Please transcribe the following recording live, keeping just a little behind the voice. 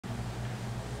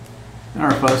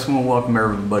Alright folks, I want to welcome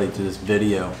everybody to this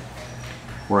video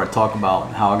where I talk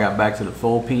about how I got back to the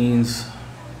Philippines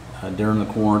during the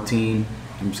quarantine.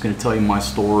 I'm just going to tell you my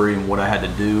story and what I had to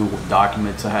do, what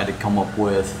documents I had to come up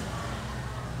with,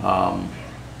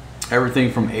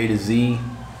 everything from A to Z.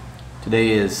 Today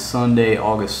is Sunday,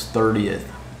 August 30th.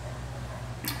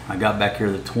 I got back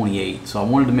here the 28th, so I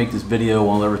wanted to make this video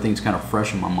while everything's kind of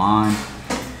fresh in my mind.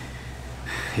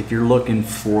 If you're looking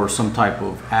for some type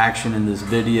of action in this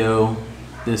video,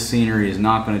 this scenery is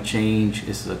not going to change.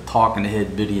 This is a talking head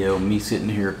video, me sitting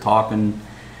here talking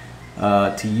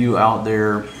to you out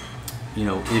there. You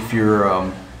know, if you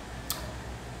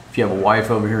have a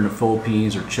wife over here in the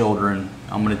Philippines or children,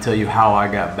 I'm going to tell you how I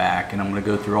got back, and I'm going to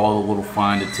go through all the little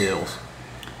fine details.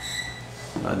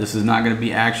 This is not going to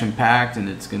be action-packed, and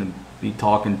it's going to be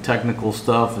talking technical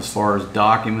stuff as far as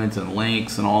documents and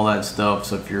links and all that stuff.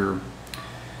 So if you're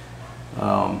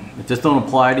if this don't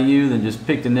apply to you, then just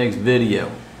pick the next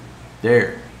video.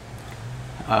 There.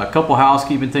 A couple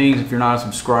housekeeping things. If you're not a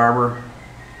subscriber,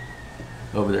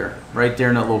 over there, right there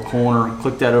in that little corner,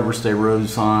 click that overstay road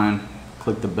sign,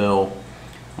 click the bell.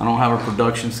 I don't have a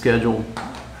production schedule,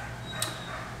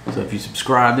 so if you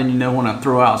subscribe, then you know when I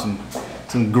throw out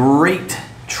some great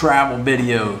travel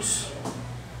videos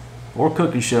or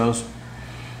cooking shows.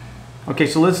 Okay,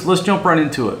 so let's jump right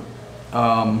into it.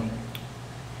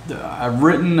 I've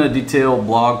written a detailed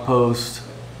blog post.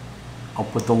 I'll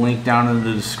put the link down in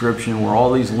the description where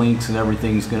all these links and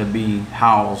everything is going to be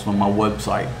housed on my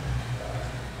website.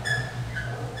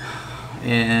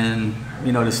 And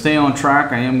you know, to stay on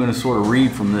track, I am going to sort of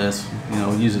read from this, you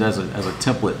know, use it as a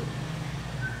template.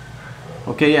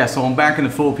 Okay, yeah, so I'm back in the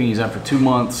Philippines after 2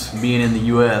 months being in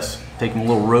the US, taking a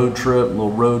little road trip, a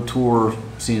little road tour,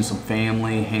 seeing some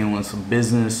family, handling some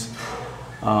business.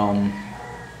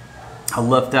 I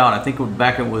left out, I think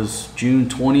it was June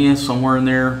 20th, somewhere in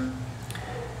there.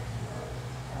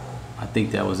 I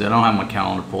think that was it. I don't have my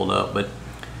calendar pulled up, but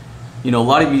you know, a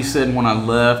lot of you said when I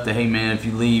left that, hey man, if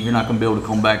you leave, you're not going to be able to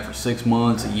come back for 6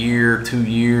 months, a year, 2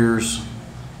 years.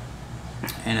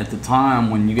 And at the time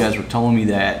when you guys were telling me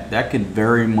that, that could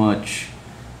very much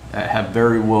have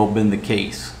very well been the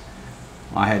case.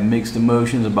 I had mixed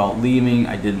emotions about leaving.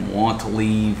 I didn't want to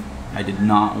leave. I did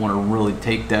not want to really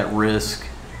take that risk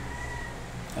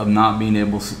of not being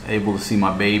able to see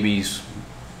my babies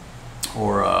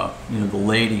or you know, the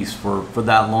ladies for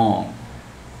that long.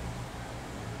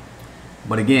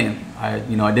 But again, I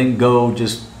didn't go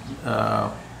just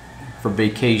for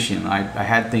vacation. I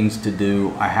had things to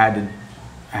do. I had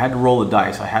to roll the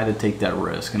dice. I had to take that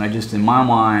risk, and I just, in my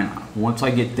mind, once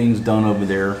I get things done over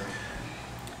there,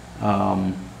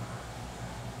 I'll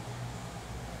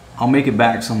make it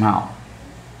back somehow.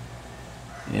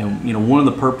 And you know, one of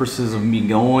the purposes of me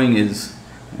going is,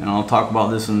 and I'll talk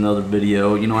about this in another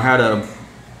video, you know, I had a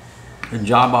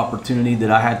job opportunity that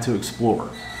I had to explore,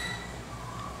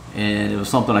 and it was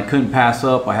something I couldn't pass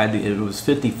up. It was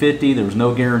 50-50. There was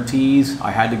no guarantees.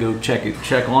 I had to go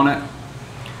check on it,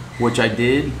 which I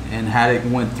did, and had it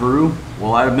went through,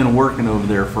 well, I'd have been working over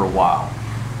there for a while.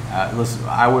 Listen,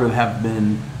 I would have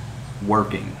been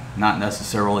working, not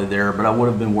necessarily there, but I would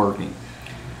have been working.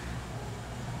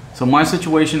 So my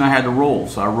situation, I had to roll.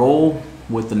 So I roll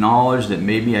with the knowledge that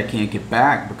maybe I can't get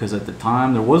back, because at the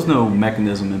time there was no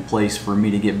mechanism in place for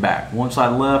me to get back. Once I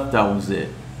left, that was it.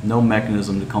 No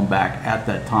mechanism to come back at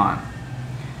that time.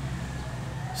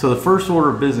 So the first order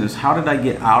of business, how did I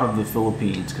get out of the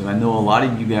Philippines? Because I know a lot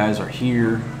of you guys are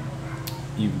here.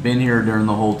 You've been here during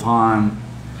the whole time.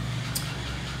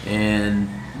 And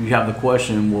you have the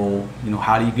question, well, you know,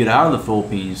 how do you get out of the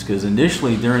Philippines? Because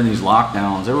initially during these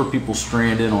lockdowns, there were people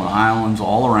stranded on islands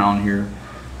all around here.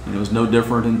 You know, it was no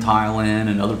different in Thailand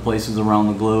and other places around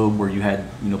the globe where you had,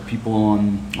 you know, people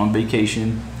on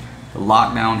vacation. The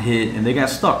lockdown hit and they got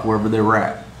stuck wherever they were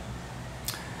at.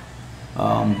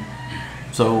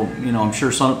 So you know, I'm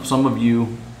sure some of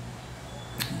you've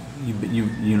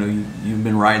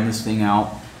been riding this thing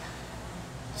out.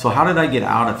 So how did I get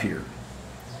out of here?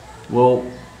 Well,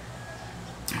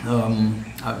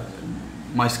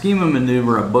 my scheme of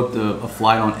maneuver, I booked a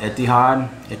flight on Etihad.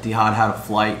 Etihad had a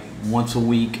flight once a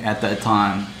week at that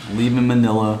time, leaving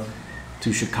Manila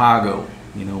to Chicago.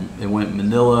 You know, it went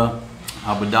Manila,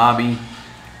 Abu Dhabi,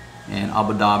 and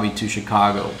Abu Dhabi to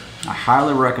Chicago. I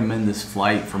highly recommend this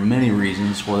flight for many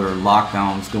reasons, whether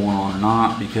lockdown is going on or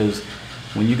not, because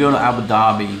when you go to Abu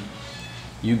Dhabi,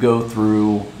 you go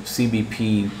through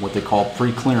CBP, what they call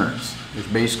pre-clearance. There's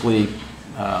basically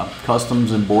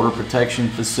customs and border protection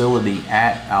facility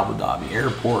at Abu Dhabi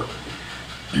airport.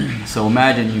 So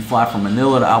imagine you fly from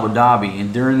Manila to Abu Dhabi,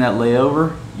 and during that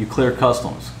layover, you clear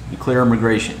customs, you clear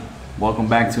immigration. welcome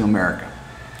back to America.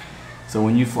 So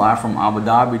when you fly from Abu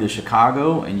Dhabi to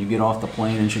Chicago and you get off the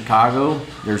plane in Chicago,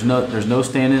 there's no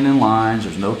standing in lines,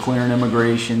 there's no clearing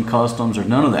immigration, customs, or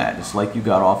none of that. It's like you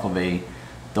got off of a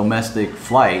domestic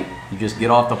flight. You just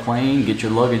get off the plane, get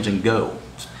your luggage, and go.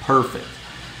 It's perfect.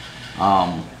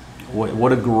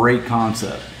 What a great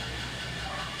concept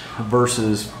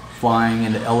versus flying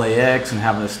into LAX and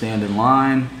having to stand in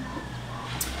line.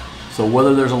 So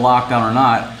whether there's a lockdown or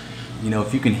not, you know,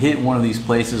 if you can hit one of these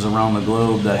places around the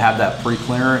globe that have that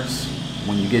pre-clearance,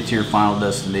 when you get to your final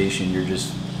destination, you're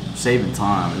just saving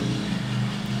time.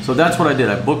 So that's what I did.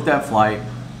 I booked that flight.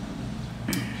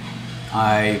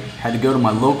 I had to go to my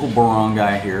local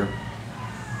barangay here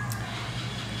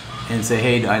and say,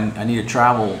 hey, I need a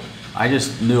travel. I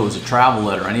just knew it was a travel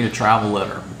letter. I need a travel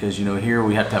letter because, you know, here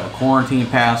we have to have a quarantine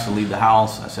pass to leave the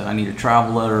house. I said, I need a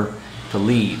travel letter to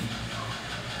leave.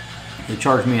 They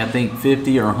charged me, I think,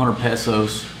 50 or 100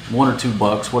 pesos, $1 or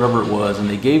 $2, whatever it was, and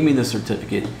they gave me the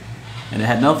certificate. And it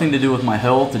had nothing to do with my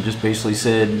health. It just basically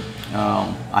said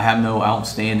I have no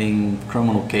outstanding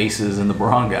criminal cases in the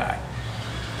barangay.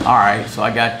 All right, so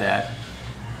I got that.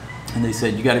 And they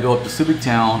said, you got to go up to Subic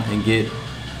Town and get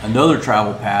another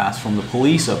travel pass from the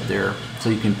police up there so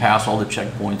you can pass all the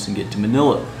checkpoints and get to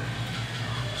Manila.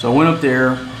 So I went up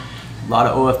there, a lot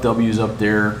of OFWs up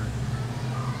there,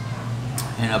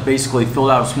 and I basically filled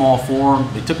out a small form.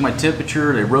 They took my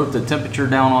temperature, they wrote the temperature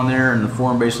down on there, and the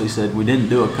form basically said we didn't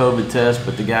do a COVID test,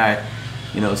 but the guy,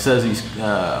 you know, says he's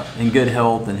in good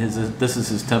health and this is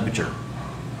his temperature.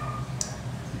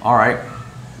 All right,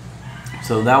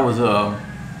 so that was a,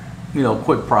 you know,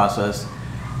 quick process.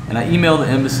 And I emailed the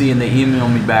embassy and they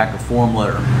emailed me back a form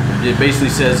letter. It basically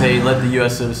says, hey, let the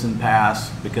US citizen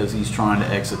pass because he's trying to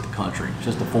exit the country. It's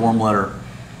just a form letter.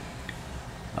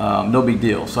 No big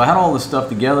deal. So I had all this stuff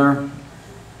together,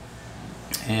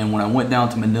 and when I went down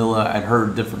to Manila, I'd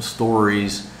heard different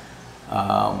stories.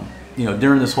 You know,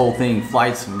 during this whole thing,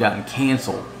 flights have gotten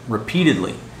canceled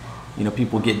repeatedly. You know,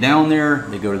 people get down there,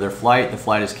 they go to their flight, the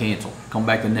flight is canceled. Come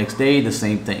back the next day, the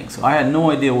same thing. So I had no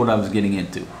idea what I was getting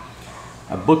into.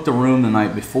 I booked a room the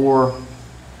night before.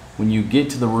 When you get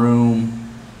to the room,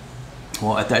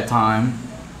 well, at that time,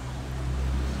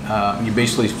 you're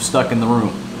basically stuck in the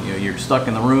room. You know, you're stuck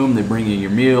in the room, they bring you your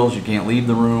meals, you can't leave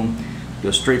the room, go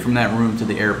straight from that room to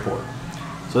the airport.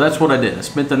 So that's what I did. I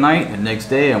spent the night, and the next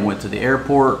day I went to the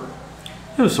airport.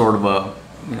 It was sort of a,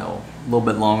 you know, a little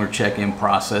bit longer check-in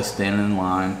process, standing in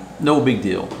line. No big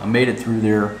deal. I made it through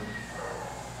there.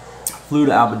 Flew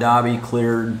to Abu Dhabi,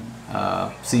 cleared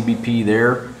CBP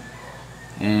there,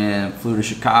 and flew to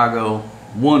Chicago.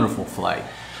 Wonderful flight.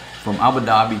 From Abu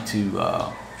Dhabi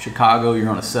to Chicago, you're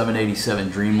on a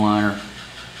 787 Dreamliner.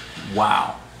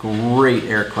 Wow, great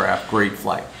aircraft, great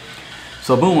flight.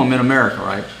 So boom, I'm in America,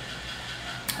 right?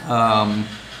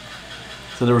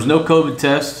 So there was no COVID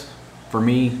test for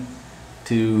me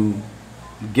to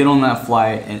get on that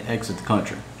flight and exit the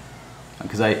country.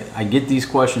 Because I get these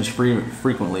questions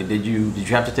frequently. Did you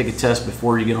have to take a test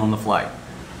before you get on the flight?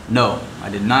 No, I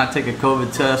did not take a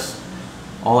COVID test.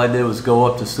 All I did was go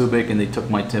up to Subic and they took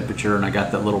my temperature and I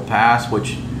got that little pass,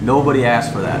 which nobody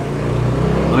asked for that.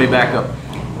 Let me back up.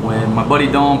 When my buddy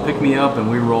Don picked me up and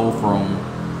we rolled from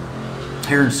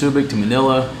here in Subic to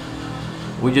Manila,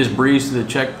 we just breezed through the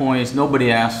checkpoints.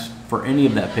 Nobody asked for any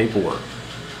of that paperwork,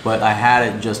 but I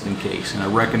had it just in case. And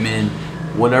I recommend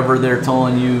whatever they're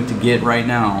telling you to get right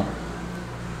now,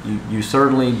 you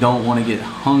certainly don't want to get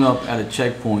hung up at a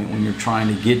checkpoint when you're trying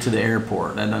to get to the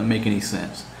airport. That doesn't make any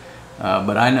sense.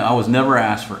 But I was never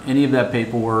asked for any of that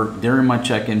paperwork during my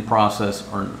check-in process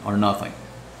or nothing.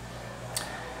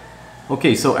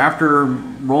 Okay, so after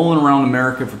rolling around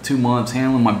America for 2 months,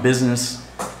 handling my business,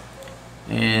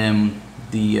 and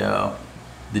the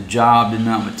job did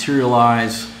not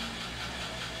materialize,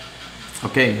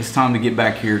 okay, it's time to get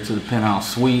back here to the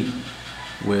penthouse suite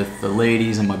with the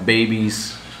ladies and my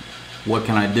babies. What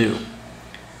can I do?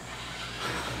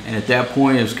 And at that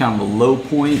point, it was kind of a low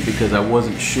point because I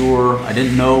wasn't sure. I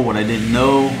didn't know what I didn't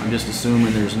know. I'm just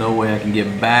assuming there's no way I can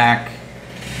get back,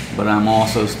 but I'm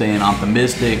also staying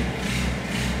optimistic.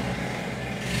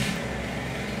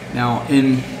 Now,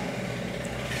 in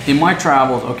my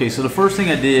travels, okay, so the first thing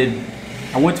I did,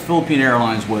 I went to Philippine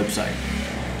Airlines website.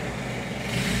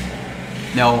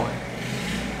 Now,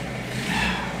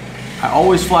 I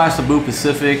always fly Cebu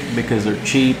Pacific because they're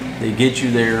cheap, they get you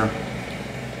there.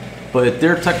 But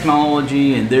their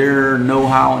technology and their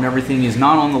know-how and everything is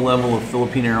not on the level of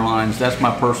Philippine Airlines. That's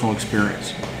my personal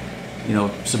experience. You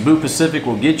know, Cebu Pacific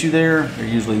will get you there. They're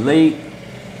usually late.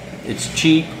 It's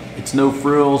cheap. It's no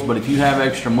frills. But if you have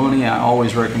extra money, I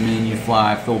always recommend you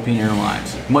fly Philippine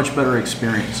Airlines. Much better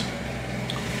experience.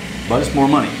 but it's more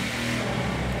money.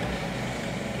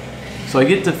 So I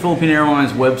get to Philippine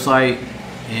Airlines website,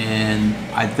 and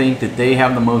I think that they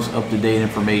have the most up-to-date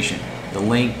information. The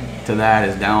link to that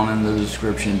is down in the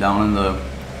description, down in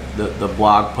the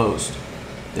blog post.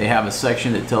 They have a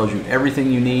section that tells you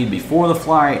everything you need before the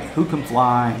flight, who can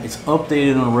fly. It's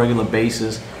updated on a regular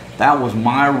basis. That was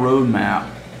my roadmap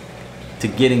to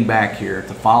getting back here,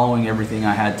 to following everything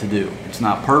I had to do. It's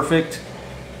not perfect,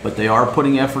 but they are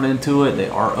putting effort into it. They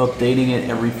are updating it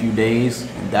every few days,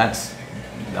 and that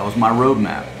was my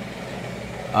roadmap.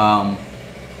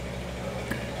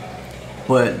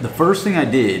 But the first thing I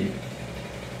did,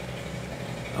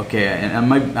 okay,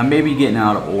 and I may be getting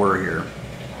out of order here.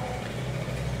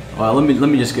 Well, let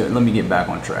me get back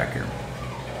on track here.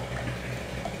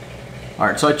 All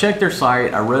right, so I checked their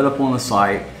site. I read up on the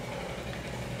site,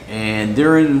 and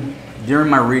during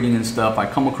my reading and stuff, I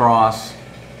come across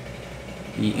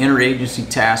the Interagency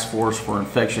Task Force for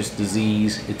Infectious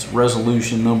Disease. It's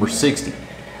resolution number 60.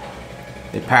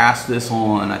 They passed this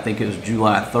on, I think it was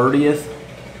July 30th,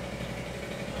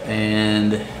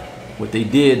 and what they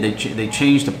did, they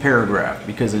changed a paragraph,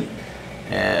 because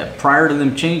prior to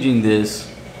them changing this,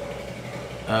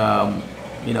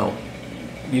 you know,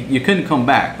 you couldn't come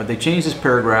back, but they changed this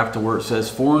paragraph to where it says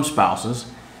foreign spouses,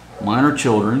 minor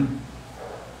children,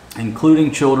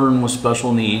 including children with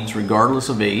special needs regardless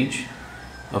of age,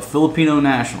 of Filipino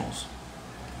nationals,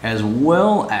 as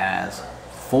well as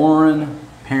foreign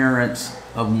parents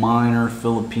of minor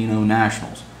Filipino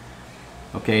nationals.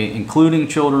 Okay, including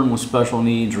children with special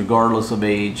needs regardless of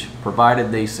age,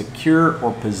 provided they secure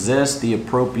or possess the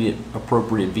appropriate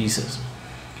visas.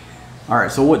 All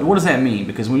right, so what does that mean?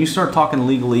 Because when you start talking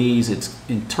legalese, it's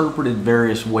interpreted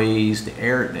various ways. The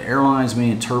airlines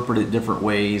may interpret it different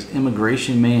ways.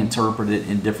 Immigration may interpret it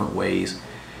in different ways.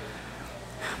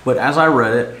 But as I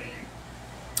read it,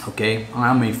 okay,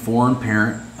 I'm a foreign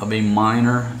parent of a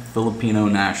minor Filipino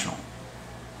national.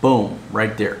 Boom,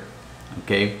 right there.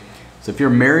 Okay, so if you're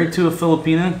married to a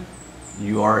Filipina,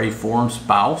 you are a foreign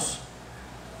spouse.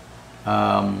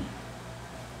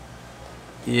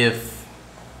 If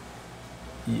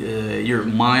your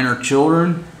minor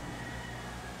children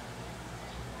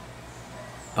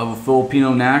of a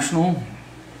Filipino national,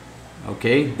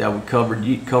 okay, that would cover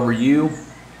you.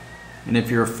 And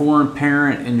if you're a foreign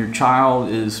parent and your child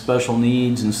is special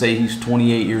needs, and say he's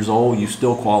 28 years old, you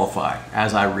still qualify,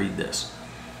 as I read this.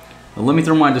 Now, let me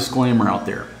throw my disclaimer out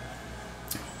there.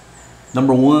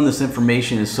 Number one, this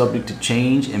information is subject to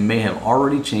change and may have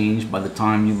already changed by the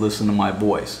time you listen to my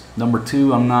voice. Number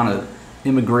two, I'm not an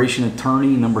immigration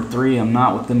attorney. Number three, I'm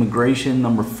not with immigration.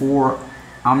 Number four,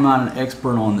 I'm not an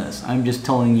expert on this. I'm just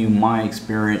telling you my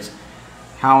experience,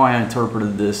 how I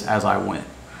interpreted this as I went.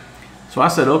 So I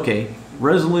said, okay,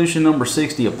 resolution number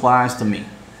 60 applies to me.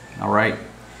 All right.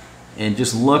 And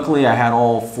just luckily I had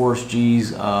all Forrest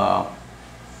G's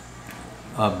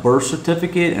birth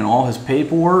certificate and all his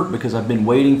paperwork, because I've been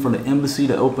waiting for the embassy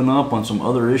to open up on some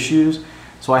other issues.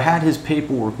 So I had his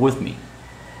paperwork with me.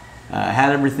 I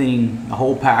had everything, the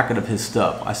whole packet of his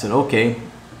stuff. I said, okay,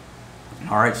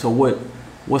 all right, so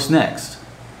what's next?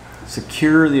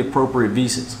 Secure the appropriate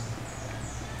visas.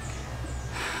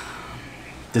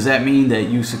 Does that mean that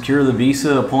you secure the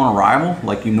visa upon arrival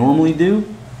like you normally do,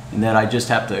 and that I just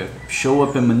have to show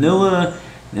up in Manila?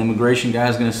 The immigration guy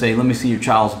is going to say, let me see your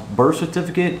child's birth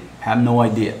certificate? Have no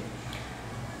idea.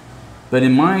 But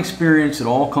in my experience, it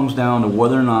all comes down to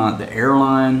whether or not the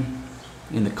airline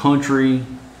in the country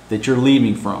that you're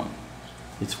leaving from,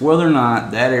 it's whether or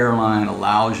not that airline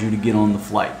allows you to get on the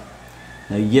flight.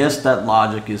 Now, yes, that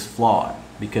logic is flawed,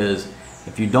 because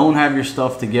if you don't have your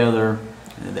stuff together,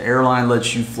 the airline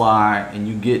lets you fly and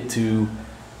you get to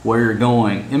where you're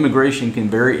going, immigration can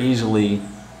very easily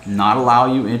not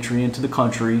allow you entry into the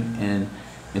country, and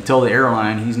until the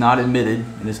airline, he's not admitted,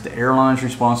 and it's the airline's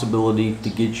responsibility to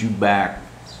get you back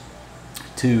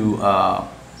to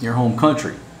your home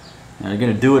country. Now, they're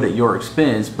going to do it at your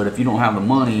expense, but if you don't have the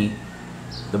money,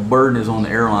 the burden is on the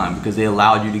airline, because they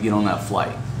allowed you to get on that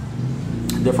flight.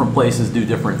 Different places do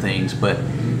different things, but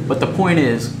the point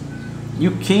is, you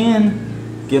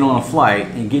can get on a flight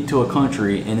and get to a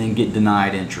country and then get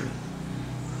denied entry.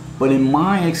 But in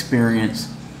my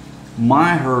experience,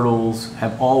 my hurdles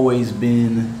have always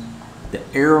been the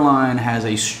airline has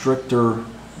a stricter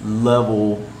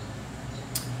level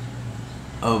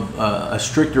of a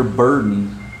stricter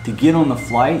burden to get on the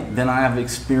flight than I have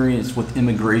experienced with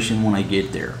immigration when I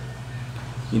get there.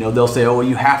 You know, they'll say, oh,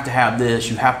 you have to have this,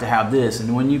 you have to have this,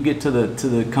 and when you get to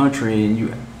the country and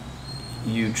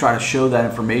you try to show that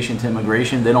information to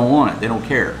immigration, they don't want it, they don't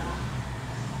care.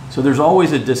 So there's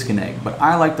always a disconnect, but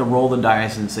I like to roll the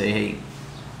dice and say, hey,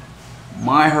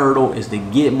 My hurdle is to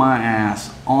get my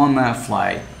ass on that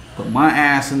flight, put my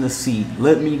ass in the seat,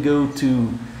 let me go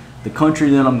to the country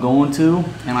that I'm going to,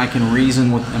 and I can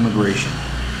reason with immigration.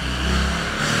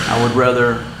 I would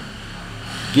rather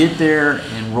get there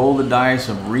and roll the dice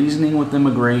of reasoning with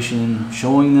immigration,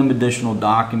 showing them additional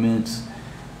documents,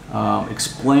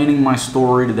 explaining my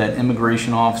story to that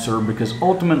immigration officer, because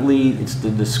ultimately it's the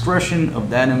discretion of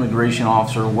that immigration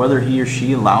officer whether he or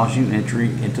she allows you entry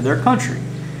into their country.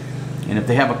 And if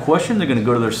they have a question, they're going to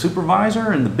go to their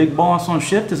supervisor, and the big boss on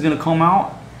shift is going to come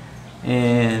out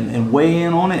and weigh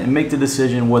in on it and make the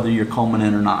decision whether you're coming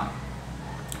in or not.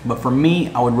 But for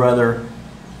me, I would rather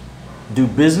do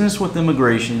business with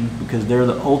immigration because they're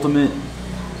the ultimate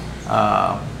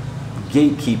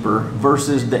gatekeeper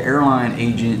versus the airline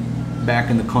agent back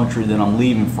in the country that I'm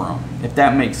leaving from, if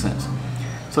that makes sense.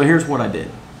 So here's what I did.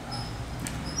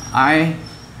 I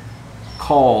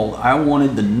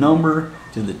wanted the number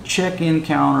to the check-in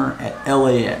counter at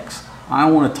LAX. I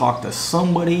want to talk to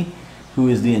somebody who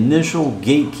is the initial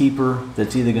gatekeeper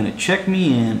that's either going to check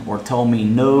me in or tell me,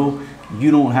 no,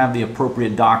 you don't have the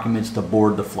appropriate documents to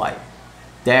board the flight.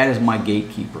 That is my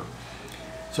gatekeeper.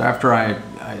 So after I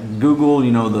Googled,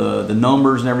 you know, the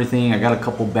numbers and everything, I got a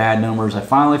couple bad numbers. I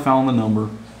finally found the number.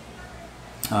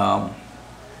 I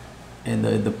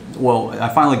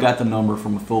finally got the number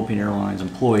from a Philippine Airlines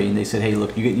employee, and they said, hey,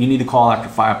 look, you need to call after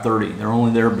 5:30. They're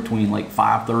only there between like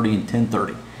 5:30 and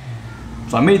 10:30.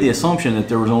 So I made the assumption that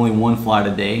there was only one flight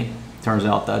a day. Turns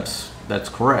out that's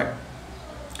correct.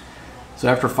 So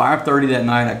after 5:30 that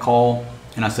night, I called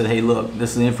and I said, hey, look,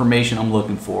 this is the information I'm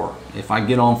looking for. If I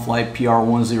get on flight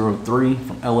PR-103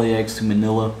 from LAX to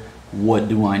Manila, what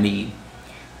do I need?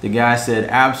 The guy said,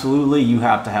 absolutely, you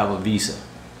have to have a visa.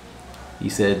 He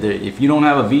said that if you don't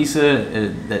have a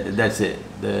visa, that's it.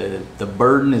 The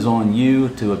burden is on you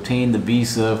to obtain the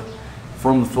visa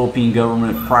from the Philippine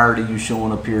government prior to you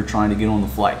showing up here trying to get on the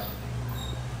flight.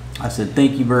 I said,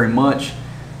 thank you very much.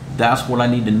 That's what I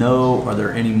need to know. Are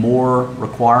there any more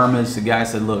requirements? The guy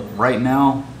said, look, right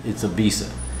now it's a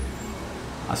visa.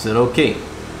 I said, okay.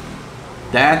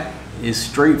 That is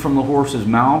straight from the horse's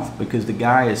mouth because the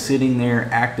guy is sitting there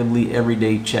actively every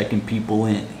day checking people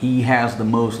in. He has the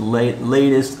most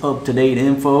latest up-to-date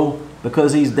info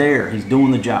because he's there. He's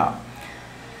doing the job.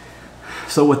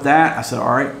 So with that, I said,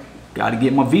 all right, got to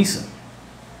get my visa.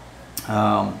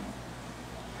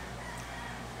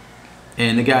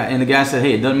 And the guy said,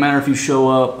 hey, it doesn't matter if you show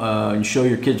up and show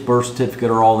your kid's birth certificate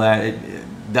or all that.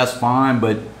 That's fine,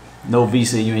 but no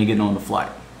visa, you ain't getting on the flight.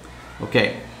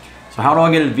 Okay. So how do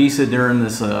I get a visa during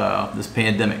this this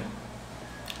pandemic?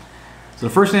 So the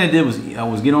first thing I did was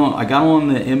I got on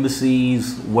the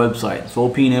embassy's website,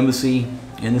 Philippine Embassy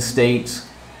in the States.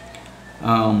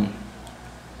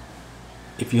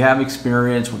 If you have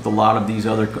experience with a lot of these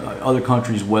other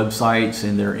countries' websites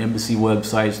and their embassy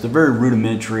websites, they're very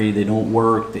rudimentary. They don't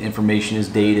work. The information is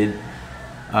dated.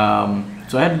 So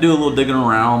I had to do a little digging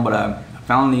around, but I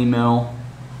found an email.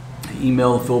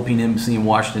 Emailed the Philippine Embassy in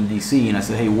Washington, D.C. and I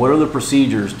said, hey, what are the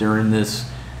procedures during this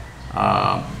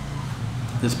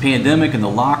this pandemic and the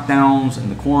lockdowns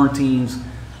and the quarantines?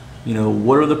 You know,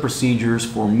 what are the procedures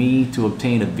for me to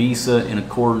obtain a visa in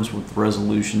accordance with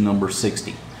resolution number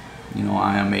 60? You know,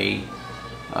 I am a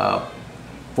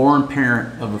foreign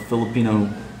parent of a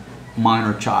Filipino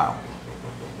minor child.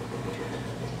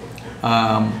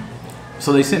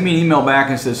 So they sent me an email back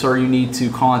and said, sir, you need to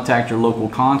contact your local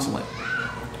consulate.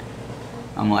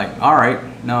 I'm like, all right.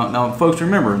 Now, folks,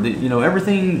 remember that, you know,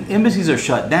 embassies are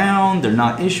shut down. They're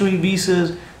not issuing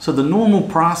visas. So the normal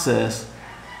process,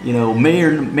 you know, may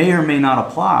or may not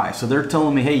apply. So they're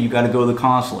telling me, hey, you got to go to the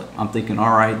consulate. I'm thinking,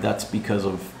 all right, that's because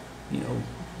of, you know,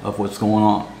 of what's going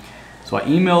on. So I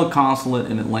emailed the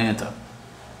consulate in Atlanta,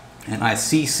 and I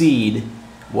CC'd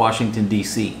Washington,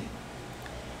 D.C.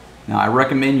 Now, I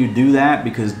recommend you do that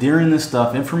because during this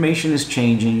stuff, information is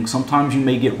changing. Sometimes you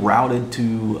may get routed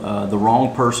to the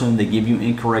wrong person. They give you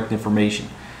incorrect information.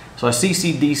 So I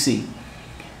CC'd D.C.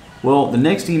 Well, the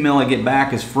next email I get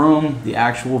back is from the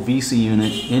actual visa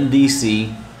unit in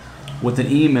D.C. with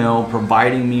an email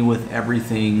providing me with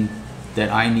everything that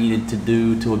I needed to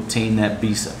do to obtain that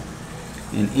visa.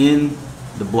 And in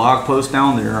the blog post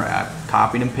down there, I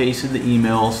copied and pasted the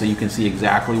email so you can see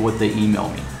exactly what they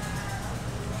emailed me.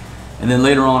 And then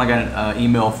later on, I got an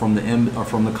email from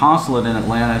the consulate in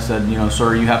Atlanta. I said, you know,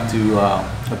 sir, you have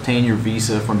to obtain your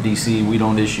visa from DC. We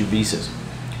don't issue visas.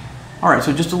 All right,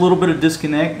 so just a little bit of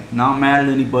disconnect. Not mad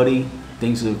at anybody.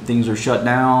 Things are shut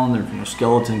down. There's, you know,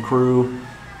 skeleton crew.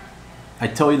 I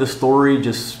tell you the story.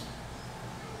 Just,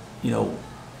 you know,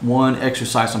 one,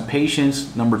 exercise some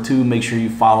patience. Number two, make sure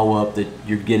you follow up that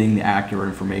you're getting the accurate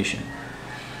information.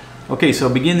 Okay, so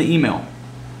begin the email.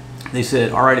 They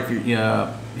said, all right, if you're,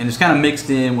 and it's kind of mixed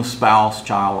in with spouse,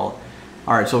 child.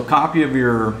 All right, so a copy of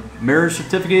your marriage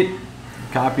certificate,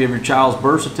 a copy of your child's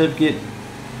birth certificate.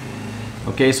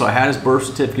 Okay, so I had his birth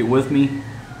certificate with me.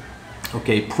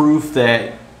 Okay, proof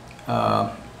that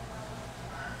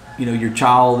your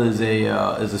child is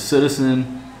a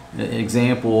citizen.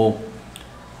 Example,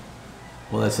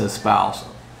 well, that says spouse.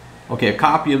 Okay, a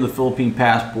copy of the Philippine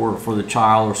passport for the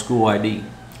child or school ID.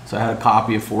 So I had a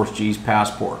copy of Force G's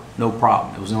passport. No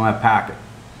problem. It was in my packet.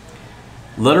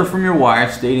 Letter from your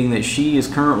wife stating that she is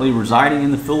currently residing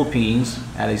in the Philippines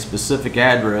at a specific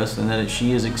address and that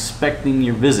she is expecting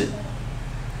your visit.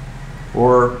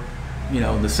 Or,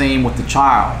 the same with the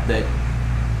child, that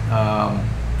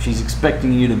she's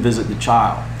expecting you to visit the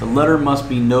child. The letter must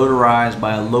be notarized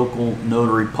by a local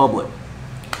notary public.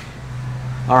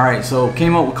 All right, so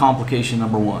came up with complication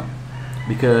number one,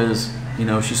 because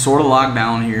she's sort of locked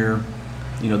down here.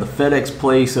 The FedEx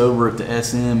place over at the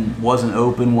SM wasn't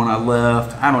open when I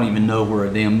left. I don't even know where a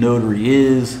damn notary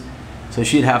is, so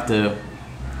she'd have to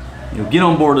get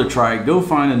on board the trike, go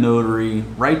find a notary,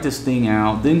 write this thing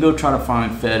out, then go try to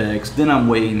find FedEx. Then I'm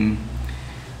waiting.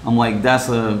 I'm like, that's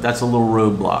a little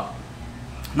roadblock.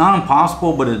 Not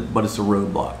impossible, but it's a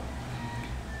roadblock.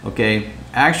 Okay,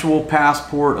 actual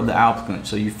passport of the applicant.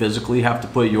 So you physically have to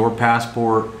put your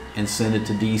passport and send it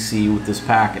to DC with this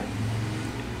packet.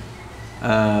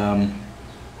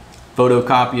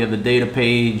 Photocopy of the data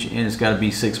page, and it's got to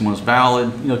be 6 months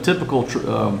valid. Typical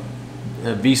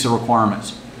visa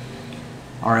requirements.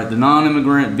 All right, the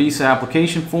non-immigrant visa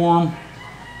application form,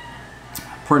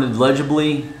 printed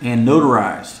legibly and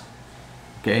notarized.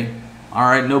 Okay, all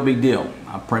right, no big deal.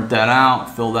 I print that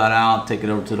out, fill that out, take it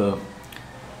over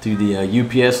to the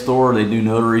UPS store. They do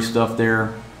notary stuff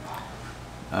there.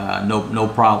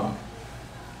 No problem.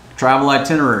 Travel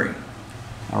itinerary.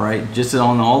 All right, just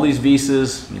on all these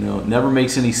visas, it never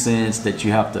makes any sense that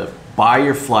you have to buy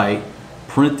your flight,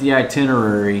 print the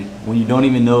itinerary when you don't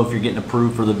even know if you're getting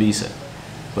approved for the visa.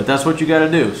 But that's what you got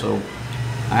to do. So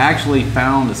I actually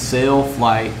found a sale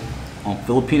flight on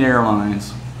Philippine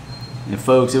Airlines, and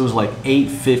folks, it was like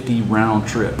 $850 round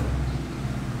trip.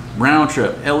 Round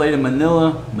trip, LA to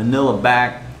Manila, Manila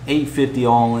back, $850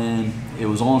 all in. It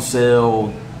was on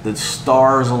sale. The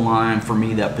stars aligned for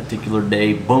me that particular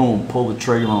day. Boom, pull the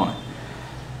trigger on it.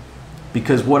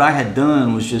 Because what I had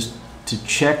done was just to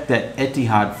check that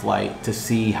Etihad flight to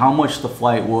see how much the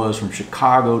flight was from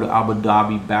Chicago to Abu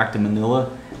Dhabi back to Manila.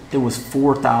 It was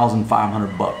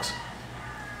 $4,500.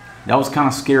 That was kind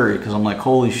of scary, because I'm like,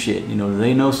 holy shit, do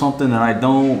they know something that I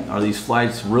don't? Are these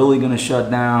flights really going to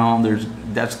shut down?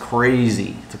 That's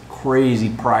crazy. It's a crazy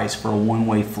price for a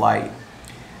one-way flight.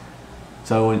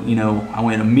 So, I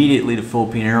went immediately to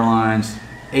Philippine Airlines,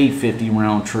 $850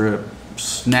 round trip,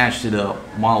 snatched it up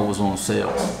while it was on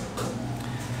sale.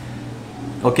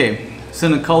 Okay,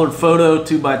 send a colored photo,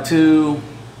 2x2,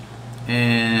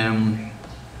 and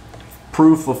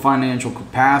proof of financial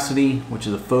capacity, which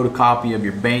is a photocopy of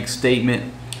your bank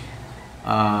statement,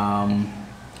 and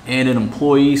an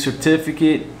employee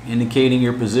certificate indicating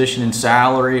your position and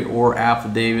salary, or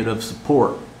affidavit of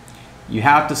support. You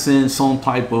have to send some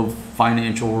type of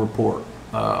financial report,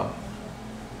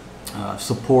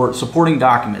 supporting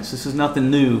documents. This is nothing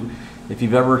new if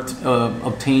you've ever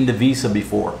obtained a visa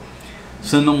before.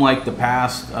 Send them like the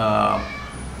past,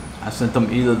 I sent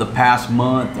them either the past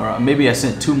month, or maybe I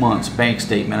sent 2 months bank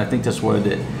statement. I think that's what I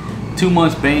did. 2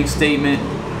 months bank statement.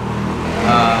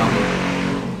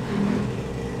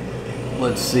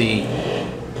 Let's see.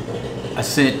 I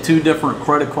sent 2 different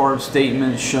credit card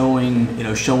statements showing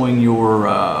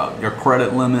your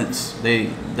credit limits.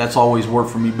 That's always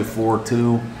worked for me before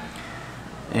too.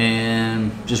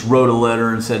 And just wrote a letter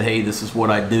and said, hey, this is what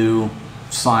I do.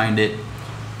 Signed it.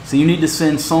 So you need to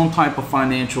send some type of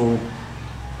financial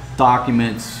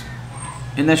documents,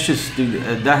 and that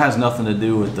has nothing to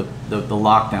do with the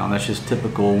lockdown. That's just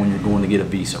typical when you're going to get a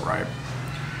visa, right?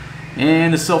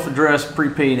 And a self-addressed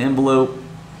prepaid envelope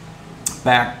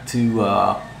back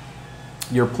to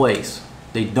your place.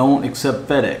 They don't accept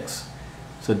FedEx,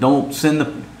 so don't send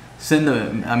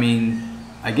the. I mean,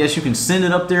 I guess you can send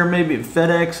it up there maybe at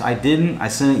FedEx. I didn't. I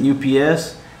sent it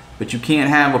UPS, but you can't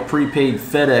have a prepaid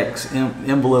FedEx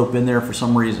envelope in there for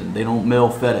some reason. They don't mail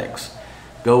FedEx.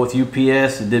 Go with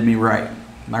UPS. It did me right.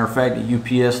 Matter of fact, the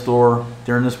UPS store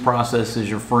during this process is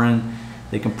your friend.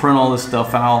 They can print all this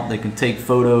stuff out. They can take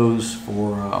photos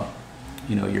for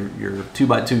your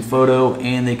 2x2 photo,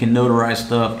 and they can notarize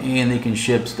stuff, and they can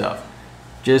ship stuff.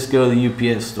 Just go to the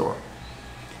UPS store.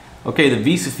 Okay, the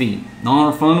visa fee,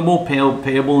 non-refundable,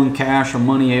 payable in cash or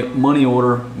money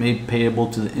order made payable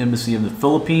to the Embassy of the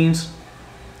Philippines.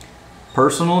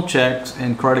 Personal checks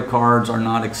and credit cards are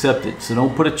not accepted, so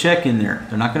don't put a check in there.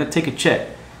 They're not going to take a check.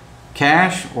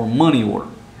 Cash or money order.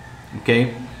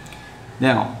 Okay.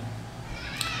 Now,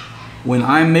 when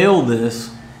I mail this,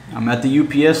 I'm at the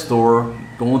UPS store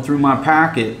going through my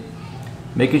packet,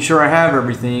 making sure I have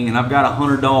everything, and I've got a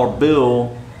 $100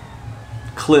 bill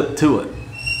clipped to it.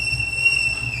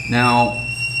 Now,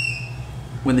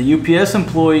 when the UPS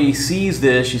employee sees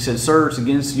this, she said, "Sir, it's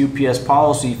against UPS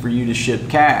policy for you to ship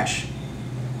cash."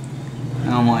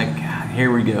 And I'm like,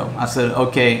 here we go. I said,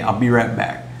 okay, I'll be right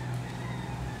back.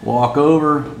 Walk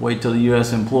over, wait till the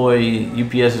UPS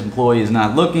employee is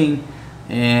not looking,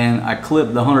 and I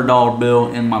clip the $100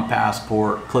 bill in my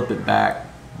passport, clip it back,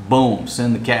 boom,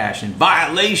 send the cash in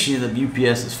violation of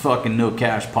UPS's fucking no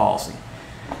cash policy.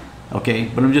 Okay,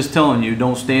 but I'm just telling you,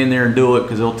 don't stand there and do it,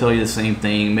 because they'll tell you the same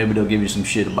thing. Maybe they'll give you some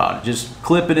shit about it. Just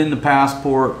clip it in the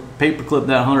passport, paper clip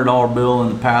that $100 bill in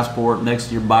the passport next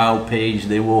to your bio page.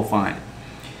 They will find it.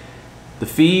 The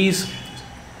fees,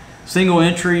 single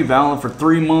entry valid for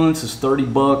 3 months is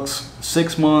 $30.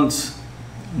 6 months,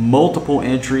 multiple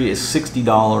entry is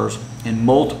 $60, and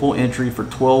multiple entry for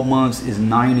 12 months is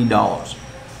 $90.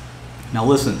 Now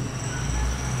listen,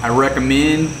 I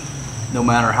recommend, no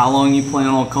matter how long you plan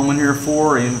on coming here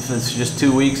for, even if it's just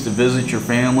 2 weeks to visit your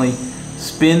family,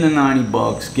 spend the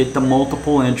 $90, get the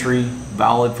multiple entry,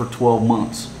 valid for 12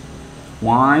 months.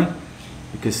 Why?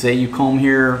 Because say you come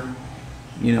here,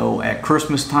 you know, at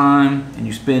Christmas time and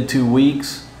you spend 2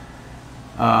 weeks,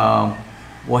 well,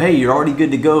 hey, you're already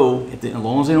good to go. As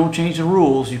long as they don't change the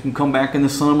rules, you can come back in the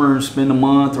summer and spend a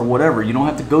month or whatever. You don't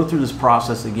have to go through this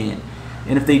process again.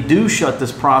 And if they do shut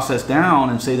this process down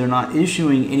and say they're not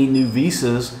issuing any new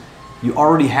visas, you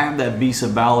already have that visa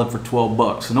valid for 12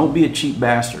 bucks. So don't be a cheap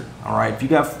bastard. All right, if you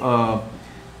got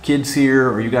kids here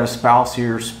or you got a spouse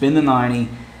here, spend the 90,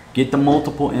 get the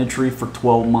multiple entry for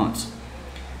 12 months.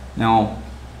 Now,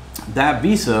 that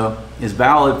visa is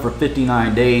valid for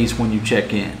 59 days when you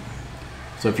check in.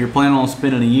 So if you're planning on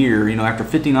spending a year, you know, after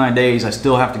 59 days, I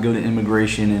still have to go to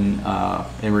immigration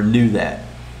and renew that.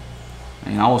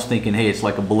 And I was thinking, hey, it's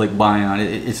like a Blick buy-on.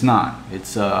 It's not.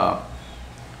 It's I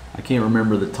can't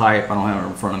remember the type. I don't have it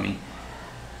in front of me.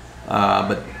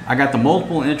 But I got the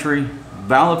multiple entry,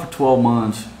 valid for 12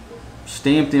 months,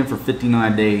 stamped in for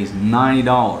 59 days, $90.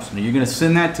 Now you're going to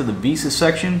send that to the visa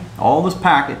section, all this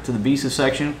packet to the visa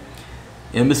section,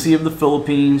 Embassy of the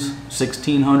Philippines,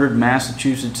 1600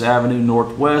 Massachusetts Avenue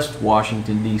Northwest,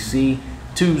 Washington, D.C.,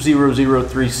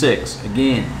 20036.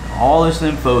 Again, all this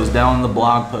info is down in the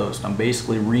blog post. I'm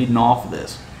basically reading off of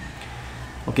this.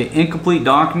 Okay, incomplete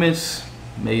documents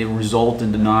may result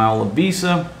in denial of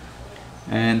visa,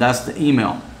 and that's the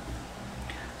email.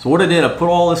 So what I did, I put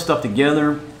all this stuff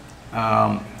together.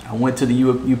 I went to the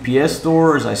UPS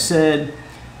store, as I said.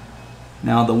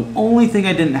 Now, the only thing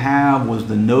I didn't have was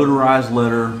the notarized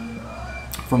letter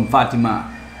from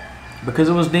Fatima, because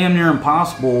it was damn near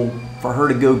impossible for her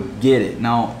to go get it.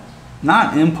 Now,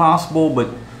 not impossible, but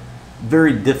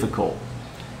very difficult.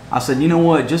 I said, you know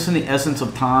what, just in the essence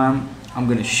of time, I'm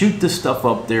going to shoot this stuff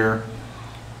up there,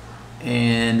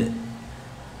 and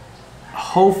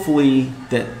hopefully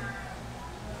that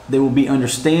they will be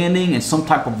understanding and some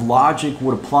type of logic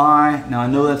would apply. Now, I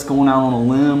know that's going out on a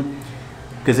limb,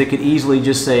 because they could easily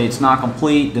just say it's not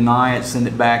complete, deny it, send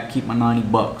it back, keep my 90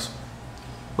 bucks.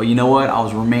 But you know what? I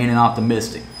was remaining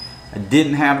optimistic. I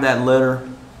didn't have that letter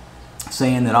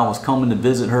saying that I was coming to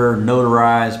visit her,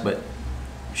 notarized, but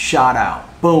shot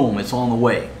out. Boom, it's on the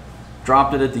way.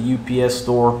 Dropped it at the UPS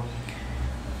store.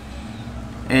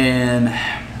 And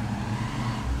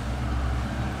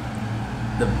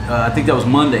I think that was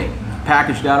Monday.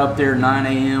 Package got up there 9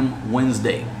 a.m.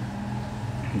 Wednesday.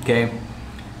 Okay.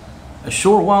 A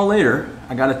short while later,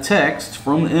 I got a text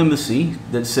from the embassy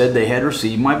that said they had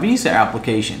received my visa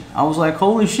application. I was like,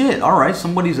 holy shit, all right,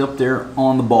 somebody's up there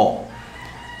on the ball.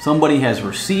 Somebody has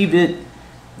received it.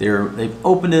 They've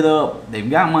opened it up. They've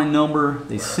got my number.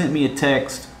 They sent me a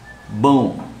text.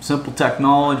 Boom. Simple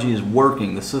technology is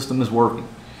working. The system is working.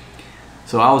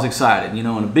 So I was excited, you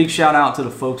know, and a big shout out to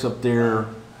the folks up there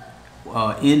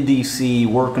in DC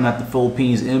working at the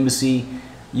Philippines Embassy.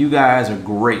 You guys are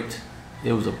great.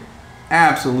 It was a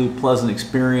absolute pleasant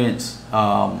experience.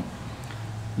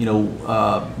 You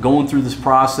know, going through this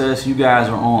process, you guys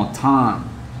are on time.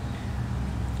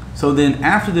 So then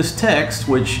after this text,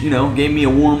 which, you know, gave me a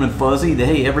warm and fuzzy that,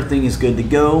 hey, everything is good to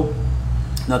go,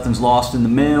 nothing's lost in the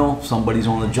mail, somebody's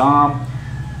on the job,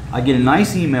 I get a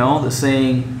nice email that's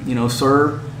saying, you know,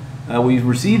 sir, we've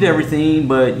received everything,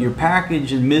 but your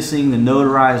package is missing the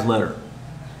notarized letter,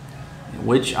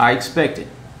 which I expected.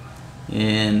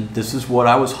 And this is what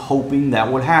I was hoping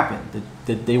that would happen,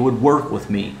 that they would work with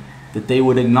me, that they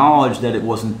would acknowledge that it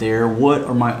wasn't there.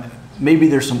 Maybe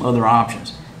there's some other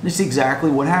options. This is exactly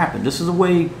what happened. This is the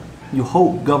way you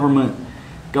hope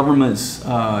governments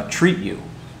treat you.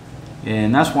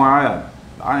 And that's why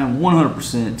I am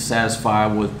 100%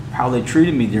 satisfied with how they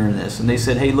treated me during this. And they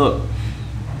said, hey, look,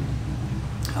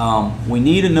 we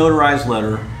need a notarized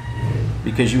letter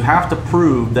because you have to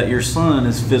prove that your son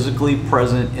is physically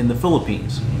present in the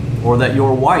Philippines, or that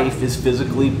your wife is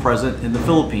physically present in the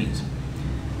Philippines.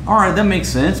 All right, that makes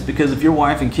sense, because if your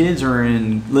wife and kids are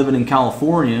living in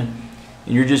California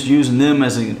and you're just using them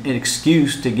as an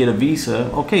excuse to get a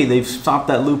visa, okay, they've stopped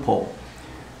that loophole.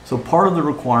 So part of the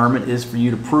requirement is for you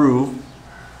to prove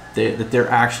that they're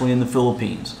actually in the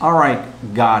Philippines. All right,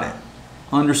 got it.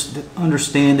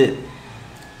 Understand it.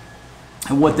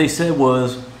 And what they said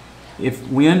was, if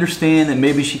we understand that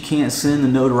maybe she can't send the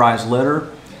notarized letter,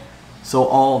 so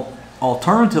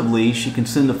alternatively, she can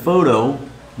send a photo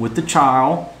with the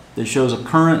child that shows a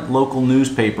current local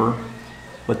newspaper,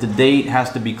 but the date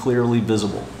has to be clearly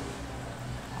visible.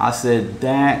 I said,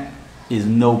 that is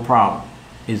no problem.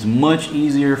 It's much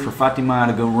easier for Fatima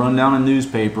to go run down a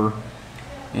newspaper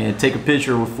and take a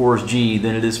picture with Forrest G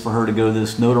than it is for her to go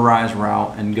this notarized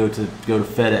route and go to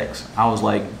FedEx. I was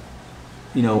like,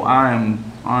 you know,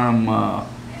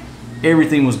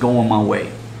 everything was going my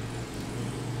way.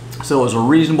 So it was a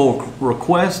reasonable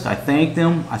request. I thanked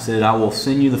them. I said, I will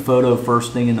send you the photo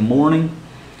first thing in the morning.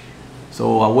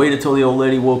 So I waited till the old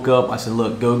lady woke up. I said,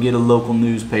 look, go get a local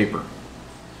newspaper.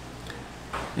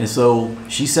 And so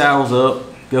she saddles up,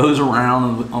 goes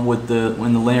around in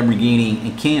the Lamborghini,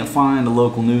 and can't find a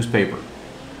local newspaper.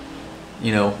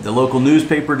 You know, the local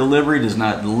newspaper delivery does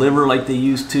not deliver like they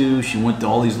used to. She went to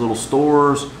all these little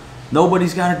stores.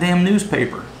 Nobody's got a damn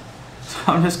newspaper. So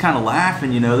I'm just kind of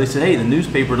laughing, you know. They said, hey, the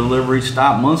newspaper delivery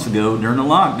stopped months ago during the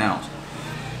lockdowns.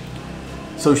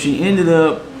 So she ended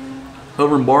up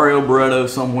over in Barrio Barreto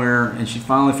somewhere, and she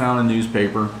finally found a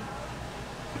newspaper.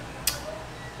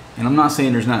 And I'm not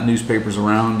saying there's not newspapers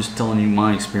around, I'm just telling you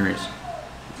my experience.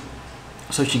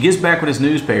 So she gets back with this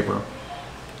newspaper.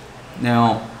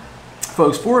 Now,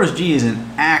 folks, Forrest G is an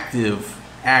active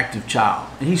child,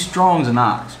 and he's strong as an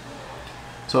ox.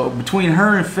 So between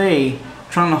her and Faye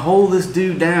trying to hold this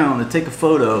dude down to take a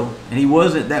photo, and he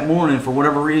wasn't that morning for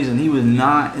whatever reason, he was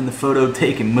not in the photo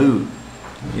taking mood.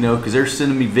 You know, because they're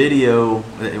sending me video.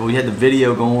 We had the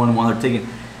video going while they're taking.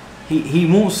 He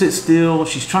won't sit still.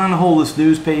 She's trying to hold this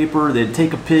newspaper. They'd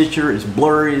take a picture. It's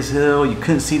blurry as hell. You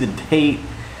couldn't see the date.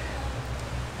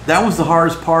 That was the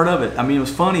hardest part of it. I mean, it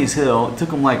was funny as hell. It took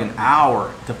them like an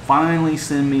hour to finally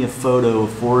send me a photo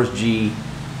of Forrest G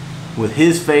with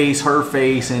his face, her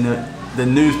face, and the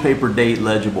newspaper date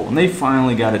legible. And they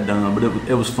finally got it done, but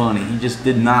it was funny. He just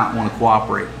did not want to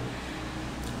cooperate.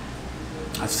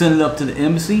 I sent it up to the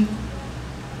embassy,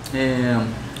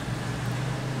 and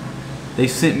they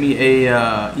sent me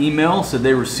a email, said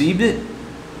they received it,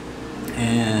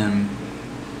 and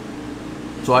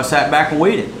so I sat back and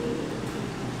waited.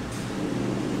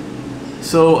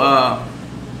 So I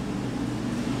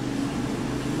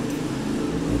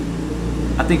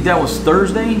think that was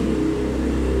Thursday.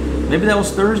 Maybe that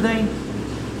was Thursday,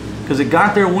 because it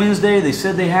got there Wednesday. They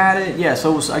said they had it. Yeah,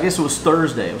 so I guess it was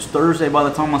Thursday. It was Thursday by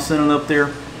the time I sent it up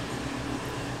there.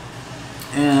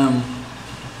 And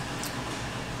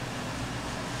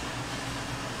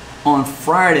on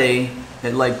Friday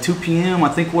at like 2 p.m., I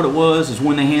think what it was, is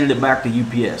when they handed it back to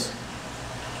UPS.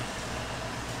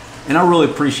 And I really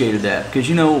appreciated that, because,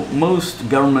 you know, most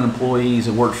government employees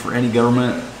that work for any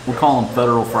government, we call them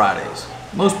Federal Fridays.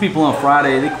 Most people on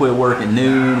Friday, they quit work at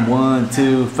noon, 1,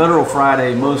 2. Federal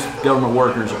Friday, most government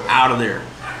workers are out of there,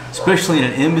 especially in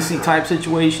an embassy type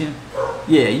situation.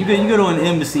 Yeah, you go to an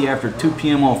embassy after 2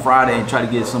 p.m. on Friday and try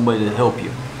to get somebody to help you.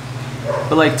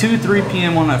 But like 2, 3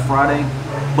 p.m. on that Friday,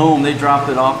 boom, they dropped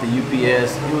it off to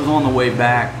UPS. It was on the way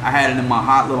back. I had it in my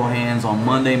hot little hands on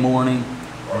Monday morning.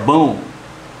 Boom.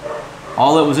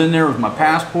 All that was in there was my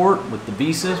passport with the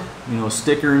visa, you know, a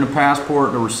sticker in the passport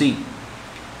and a receipt.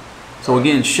 So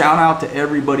again, shout out to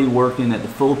everybody working at the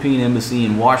Philippine Embassy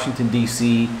in Washington,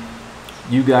 D.C.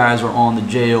 You guys are on the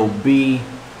JOB,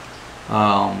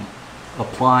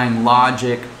 applying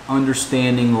logic,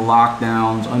 understanding the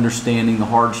lockdowns, understanding the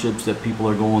hardships that people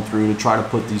are going through to try to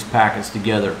put these packets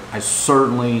together. I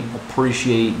certainly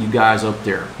appreciate you guys up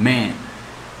there. Man,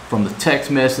 from the text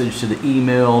message to the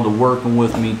email to working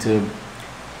with me to,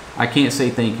 I can't say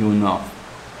thank you enough.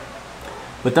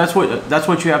 But that's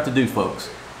what you have to do, folks.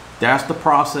 That's the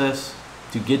process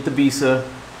to get the visa.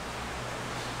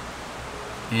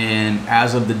 And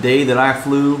as of the day that I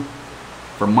flew,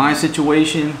 for my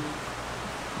situation,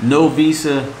 no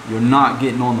visa, you're not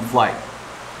getting on the flight.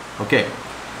 Okay.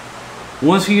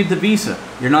 Once you get the visa,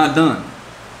 you're not done.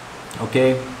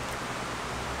 Okay.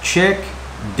 Check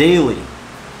daily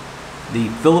the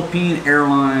Philippine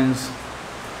Airlines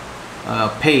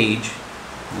page.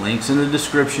 Links in the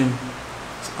description.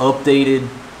 It's updated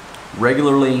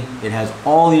regularly. It has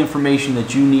all the information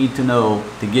that you need to know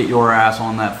to get your ass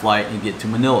on that flight and get to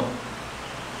Manila.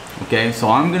 Okay, so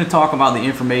I'm going to talk about the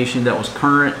information that was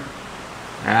current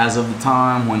as of the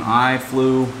time when I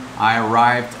flew.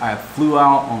 I flew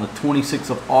out on the 26th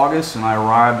of August and I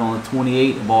arrived on the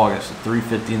 28th of August at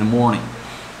 3:50 in the morning.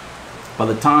 By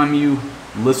the time you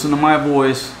listen to my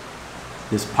voice,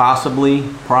 this possibly,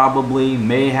 probably,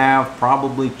 may have,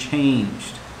 probably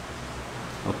changed.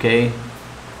 Okay?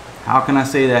 How can I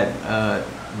say that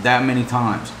that many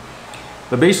times?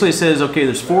 But basically it says, okay,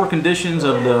 there's 4 conditions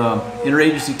of the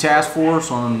Interagency Task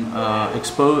Force on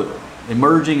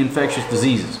emerging infectious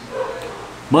diseases.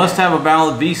 Must have a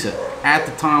valid visa at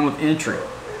the time of entry.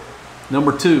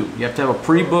 Number 2, you have to have a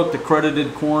pre-booked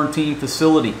accredited quarantine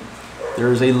facility.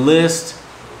 There is a list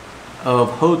of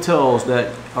hotels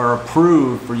that are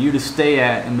approved for you to stay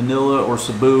at in Manila or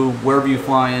Cebu, wherever you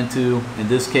fly into. In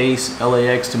this case,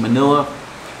 LAX to Manila.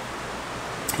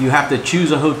 You have to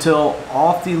choose a hotel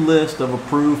off the list of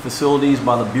approved facilities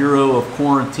by the Bureau of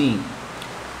Quarantine.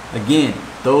 Again,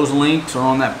 those links are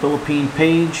on that Philippine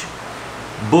page.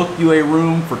 Book you a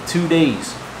room for 2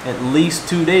 days, at least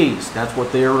 2 days. That's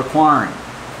what they are requiring.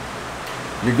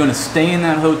 You're going to stay in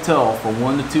that hotel for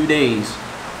 1 to 2 days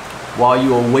while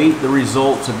you await the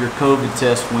results of your COVID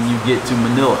test when you get to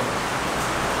Manila.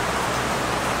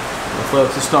 Well,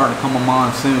 folks, it's starting to come on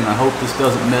monsoon. I hope this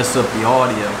doesn't mess up the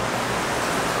audio.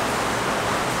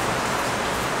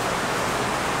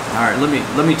 All right,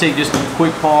 let me take just a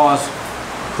quick pause,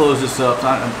 close this up.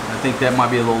 I think that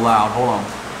might be a little loud. Hold on.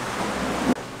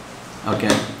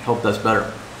 Okay, hope that's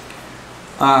better.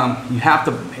 You have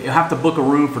to book a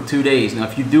room for 2 days. Now,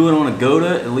 if you do it on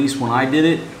Agoda, at least when I did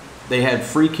it, they had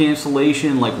free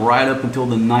cancellation like right up until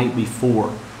the night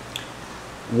before.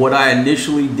 What I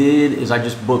initially did is I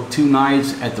just booked 2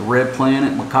 nights at the Red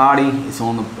Planet Makati. It's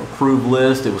on the approved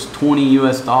list. It was $20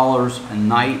 US a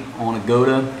night on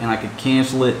Agoda, and I could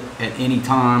cancel it at any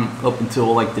time up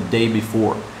until like the day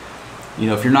before. You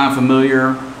know, if you're not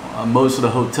familiar, most of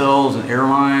the hotels and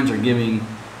airlines are giving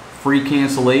free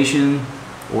cancellation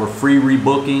or free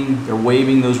rebooking. They're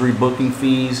waiving those rebooking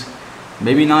fees.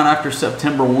 Maybe not after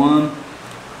September 1,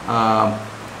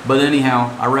 but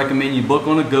anyhow, I recommend you book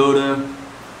on Agoda.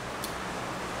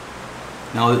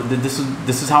 Now, this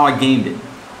is how I gamed it.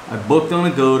 I booked on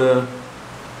Agoda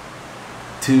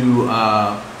to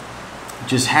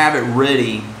just have it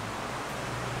ready,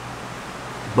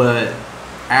 but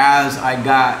as I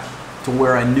got to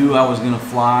where I knew I was going to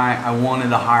fly, I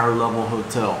wanted a higher level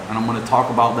hotel, and I'm going to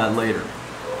talk about that later.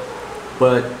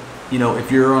 But you know,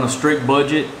 if you're on a strict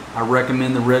budget, I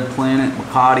recommend the Red Planet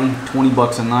Makati, 20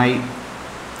 bucks a night.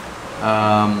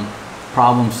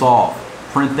 Problem solved.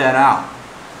 Print that out.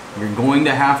 You're going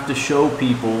to have to show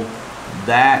people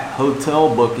that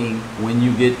hotel booking when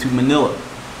you get to Manila.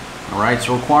 All right, it's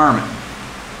a requirement.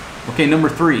 Okay, number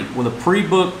 3, with a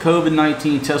pre-booked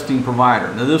COVID-19 testing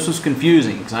provider. Now this was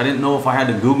confusing because I didn't know if I had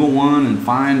to Google one and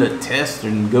find a test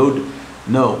and go to...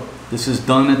 No, this is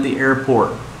done at the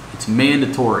airport. It's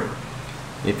mandatory.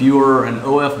 If you are an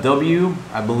OFW,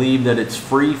 I believe that it's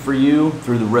free for you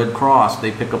through the Red Cross.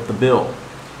 They pick up the bill.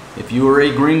 If you are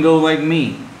a gringo like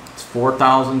me, it's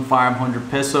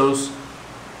 4,500 pesos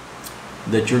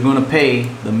that you're going to pay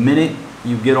the minute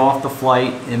you get off the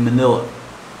flight in Manila.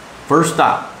 First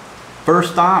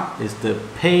stop is to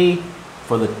pay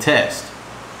for the test,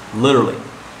 literally.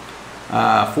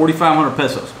 4,500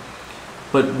 pesos.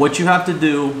 But what you have to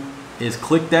do is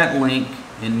click that link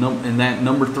in that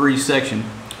number 3 section.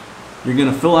 You're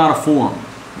going to fill out a form.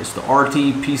 It's the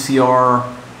RT-PCR,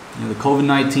 you know, the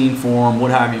COVID-19 form,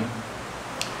 what have you.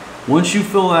 Once you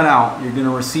fill that out, you're going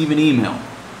to receive an email.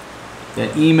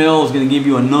 That email is going to give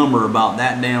you a number about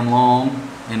that damn long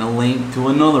and a link to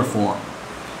another form.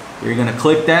 You're going to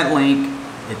click that link.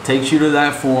 It takes you to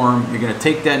that form. You're going to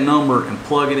take that number and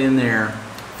plug it in there.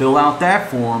 Fill out that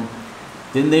form.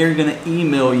 Then they're going to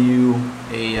email you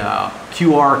a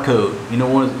QR code. You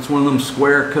know, it's one of them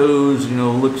square codes. You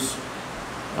know, looks,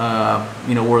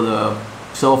 you know, where the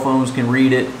cell phones can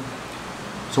read it.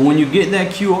 So when you get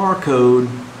that QR code,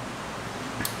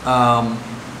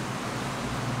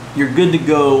 you're good to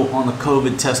go on the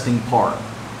COVID testing part.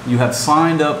 you have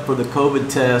signed up for the COVID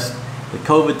test. The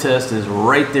COVID test is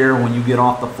right there when you get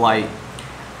off the flight.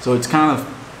 So it's kind of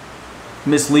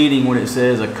misleading when it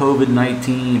says a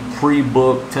COVID-19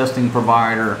 pre-booked testing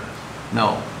provider.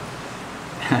 No.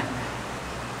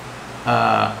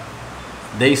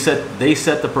 They set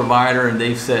the provider, and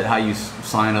they set how you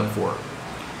sign up for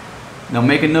it. Now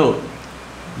make a note.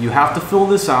 You have to fill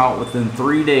this out within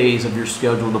 3 days of your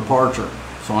scheduled departure.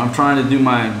 So I'm trying to do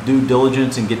my due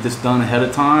diligence and get this done ahead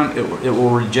of time. It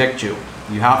will reject you.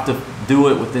 You have to do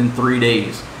it within 3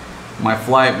 days. My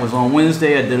flight was on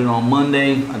Wednesday. I did it on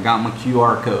Monday. I got my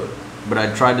QR code. But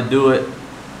I tried to do it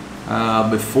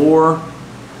before.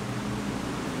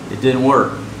 It didn't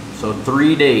work. So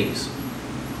 3 days.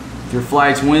 If your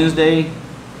flight's Wednesday,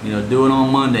 do it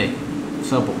on Monday.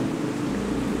 Simple.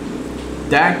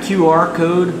 That QR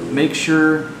code, make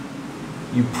sure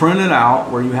you print it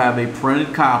out where you have a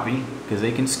printed copy, because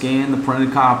they can scan the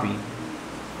printed copy,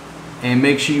 and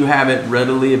make sure you have it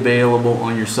readily available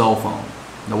on your cell phone.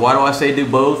 Now why do I say do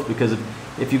both? Because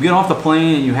if you get off the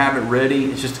plane and you have it ready,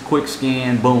 it's just a quick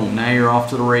scan, boom, now you're off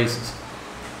to the races.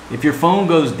 If your phone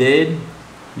goes dead,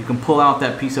 you can pull out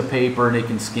that piece of paper and they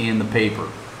can scan the paper.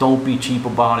 Don't be cheap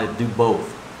about it, do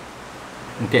both.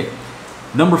 Okay.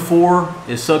 Number 4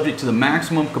 is subject to the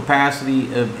maximum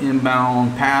capacity of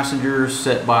inbound passengers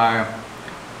set by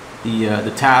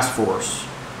the task force,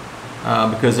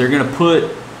 because they're going to put,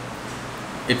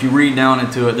 if you read down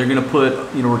into it, they're going to put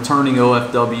returning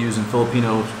OFWs and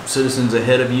Filipino citizens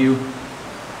ahead of you.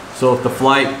 So if the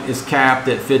flight is capped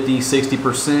at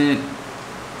 50-60%,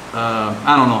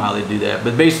 I don't know how they do that,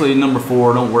 but basically number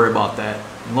 4, don't worry about that.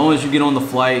 As long as you get on the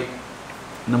flight,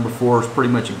 number 4 is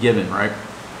pretty much a given, right?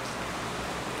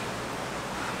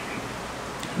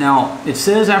 Now, it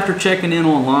says after checking in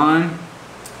online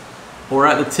or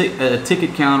at the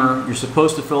ticket counter, you're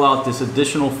supposed to fill out this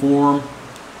additional form.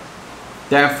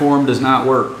 That form does not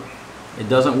work. It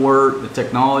doesn't work. The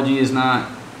technology is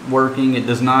not working. It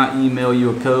does not email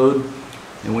you a code.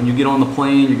 And when you get on the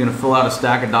plane, you're going to fill out a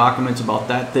stack of documents about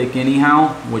that thick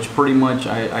anyhow, which pretty much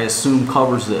I assume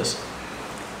covers this.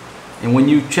 And when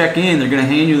you check in, they're going to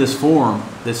hand you this form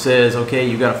that says, okay,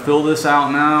 you got to fill this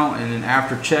out now, and then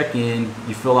after check-in,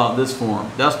 you fill out this form.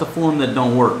 That's the form that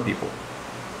don't work, people.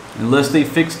 Unless they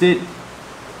fixed it,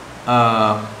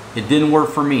 it didn't work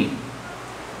for me.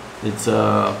 It's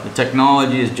the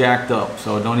technology is jacked up,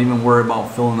 so don't even worry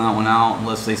about filling that one out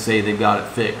unless they say they got it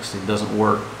fixed. It doesn't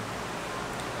work.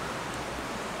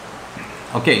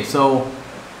 Okay, so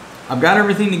I've got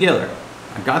everything together.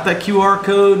 I got that QR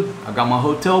code, I got my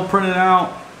hotel printed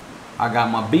out, I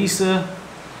got my visa,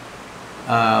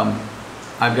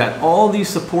 I've got all these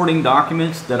supporting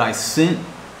documents that I sent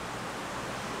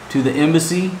to the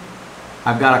embassy.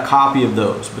 I've got a copy of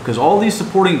those, because all these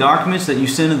supporting documents that you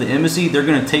send to the embassy, they're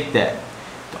going to take that.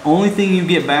 The only thing you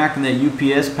get back in that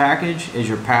UPS package is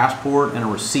your passport and a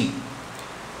receipt.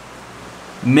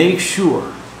 Make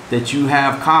sure that you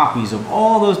have copies of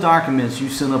all those documents you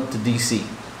sent up to DC.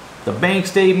 The bank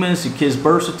statements, your kid's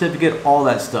birth certificate, all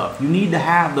that stuff. You need to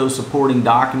have those supporting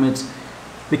documents,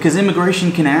 because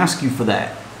immigration can ask you for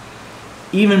that.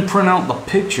 Even print out the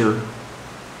picture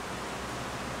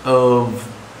of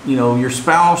your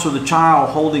spouse or the child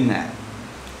holding that,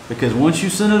 because once you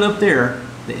send it up there,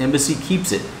 the embassy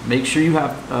keeps it. Make sure you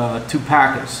have 2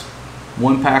 packets.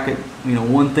 One packet,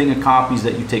 one thing of copies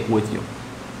that you take with you.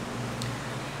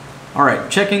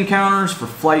 Alright, check-in counters for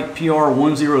flight PR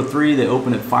 103, they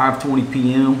open at 5:20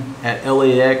 p.m. at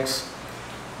LAX.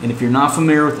 And if you're not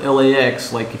familiar with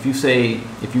LAX, like if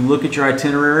you look at your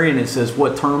itinerary and it says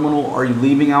what terminal are you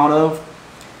leaving out of,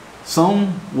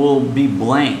 some will be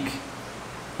blank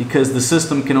because the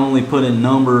system can only put in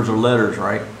numbers or letters,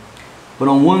 right? But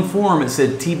on one form it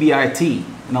said TBIT,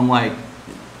 and I'm like,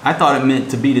 I thought it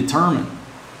meant to be determined.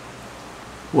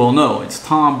 Well, no, it's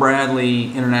Tom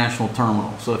Bradley International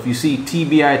Terminal. So if you see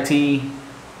TBIT,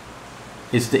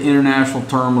 it's the international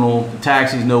terminal. The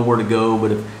taxis know where to go,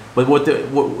 but what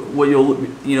you'll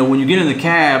when you get in the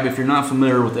cab, if you're not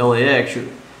familiar with LAX,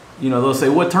 they'll say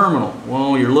what terminal?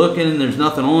 Well, you're looking and there's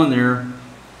nothing on there,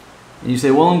 and you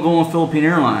say, well, I'm going Philippine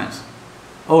Airlines.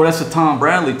 Oh, that's the Tom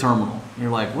Bradley terminal. And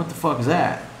you're like, what the fuck is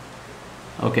that?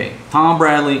 Okay, Tom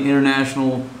Bradley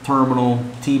International Terminal,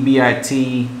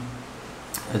 TBIT.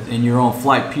 And you're on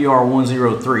flight PR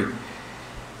 103.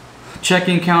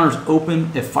 Check-in counters open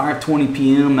at 5:20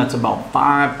 p.m. That's about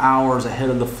 5 hours ahead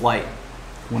of the flight.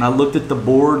 When I looked at the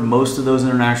board, most of those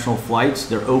international flights,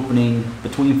 they're opening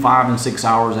between 5 and 6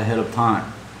 hours ahead of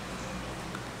time.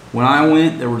 When I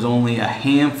went, there was only a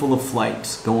handful of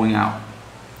flights going out.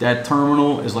 That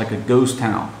terminal is like a ghost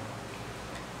town.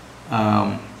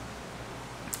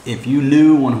 If you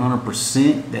knew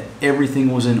 100% that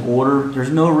everything was in order, there's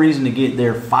no reason to get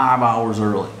there 5 hours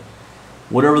early.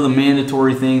 Whatever the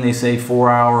mandatory thing they say,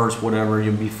 4 hours, whatever,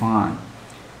 you'll be fine.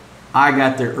 I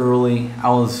got there early.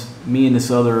 Me and this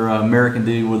other American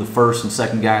dude were the first and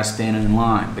second guys standing in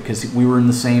line because we were in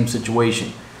the same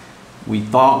situation. We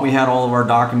thought we had all of our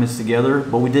documents together,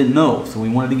 but we didn't know. So we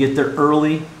wanted to get there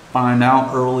early, find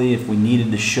out early if we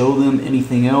needed to show them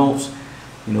anything else,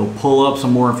 you know, pull up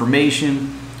some more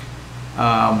information.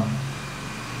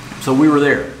 So we were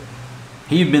there.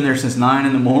 He'd been there since 9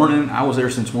 in the morning. I was there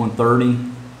since 1:30.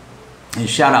 And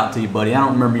shout out to you, buddy. I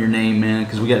don't remember your name, man,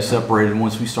 because we got separated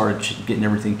once we started getting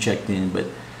everything checked in. But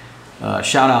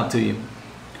shout out to you.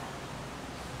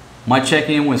 My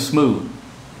check-in went smooth.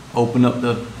 Opened up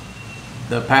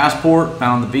the passport,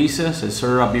 found the visa. Said,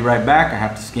 sir, I'll be right back. I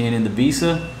have to scan in the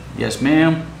visa. Yes,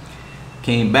 ma'am.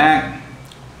 Came back.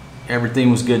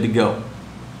 Everything was good to go.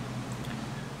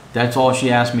 That's all she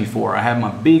asked me for. I had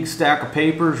my big stack of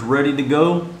papers ready to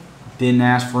go. Didn't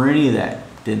ask for any of that.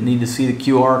 Didn't need to see the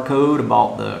QR code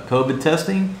about the COVID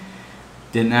testing.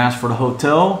 Didn't ask for the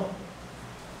hotel.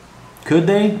 Could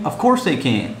they? Of course they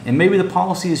can. And maybe the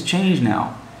policy has changed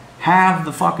now. Have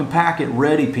the fucking packet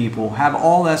ready, people. Have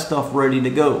all that stuff ready to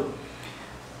go.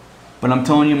 But I'm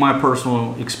telling you my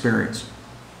personal experience.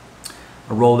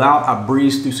 I rolled out. I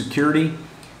breezed through security.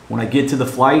 When I get to the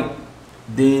flight,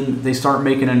 then they start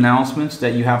making announcements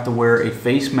that you have to wear a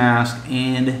face mask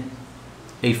and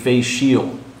a face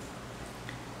shield.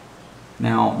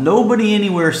 Now, nobody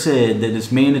anywhere said that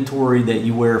it's mandatory that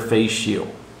you wear a face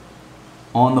shield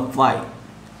on the flight.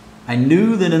 I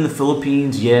knew that in the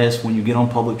Philippines, yes, when you get on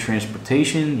public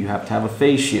transportation, you have to have a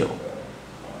face shield.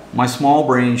 My small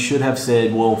brain should have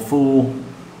said, well, fool,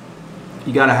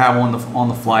 you got to have one on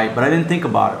the flight, but I didn't think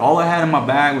about it. All I had in my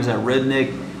bag was that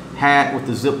redneck hat with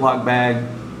the Ziploc bag.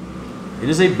 It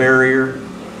is a barrier.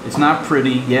 It's not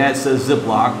pretty. Yeah, it says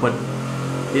Ziploc, but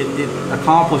it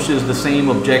accomplishes the same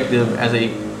objective as a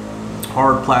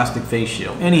hard plastic face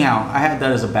shield. Anyhow, I had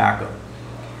that as a backup.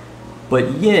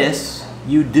 But yes,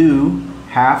 you do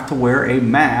have to wear a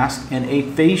mask and a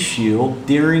face shield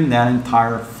during that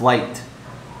entire flight.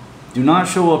 Do not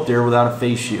show up there without a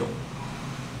face shield.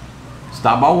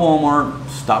 Stop by Walmart,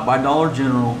 stop by Dollar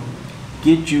General,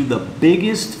 get you the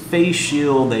biggest face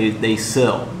shield they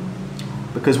sell.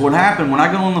 Because what happened when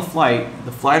I got on the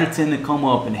flight attendant come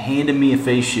up and handed me a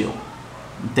face shield.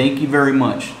 Thank you very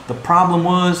much. The problem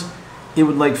was it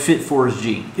would like fit for his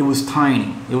G. It was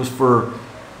tiny. It was for,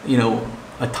 you know,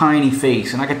 a tiny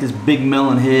face. And I got this big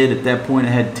melon head. At that point,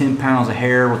 I had 10 pounds of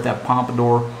hair with that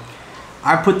pompadour.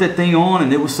 I put that thing on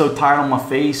and it was so tight on my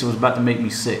face, it was about to make me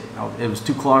sick. It was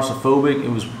too claustrophobic.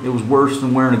 It was worse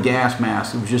than wearing a gas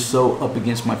mask. It was just so up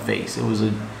against my face. It was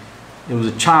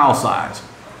a child size.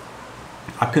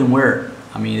 I couldn't wear it.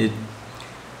 I mean,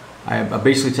 I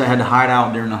basically had to hide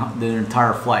out during the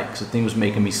entire flight because the thing was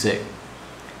making me sick.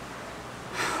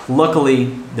 Luckily,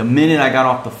 the minute I got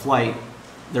off the flight,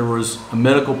 there was a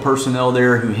medical personnel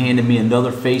there who handed me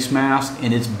another face mask,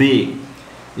 and it's big.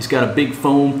 It's got a big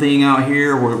foam thing out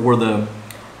here where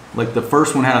the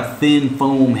first one had a thin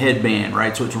foam headband,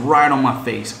 right? So it's right on my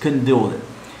face. I couldn't deal with it.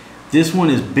 This one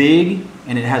is big,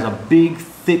 and it has a big,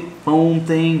 thick foam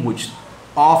thing, which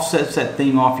offsets that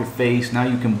thing off your face. Now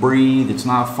you can breathe. It's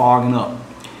not fogging up.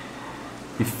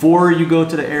 Before you go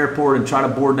to the airport and try to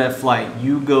board that flight,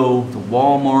 you go to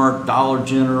Walmart, Dollar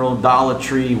General, Dollar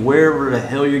Tree, wherever the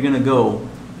hell you're gonna go,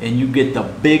 and you get the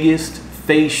biggest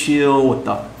face shield with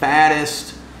the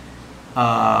fattest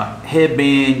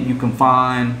headband you can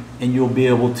find, and you'll be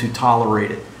able to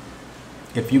tolerate it.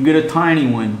 If you get a tiny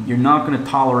one, you're not going to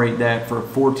tolerate that for a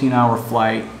 14-hour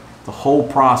flight, the whole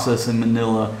process in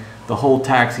Manila, the whole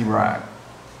taxi ride.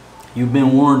 You've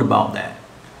been warned about that.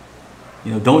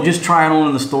 You know, don't just try it on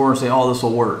in the store and say, oh, this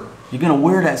will work. You're going to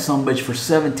wear that sumbitch for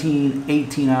 17,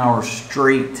 18 hours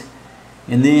straight,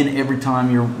 and then every time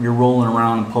you're rolling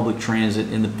around in public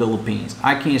transit in the Philippines.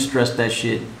 I can't stress that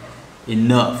shit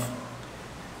enough.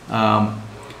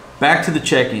 Back to the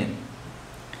check-in.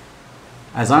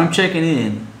 As I'm checking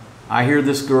in, I hear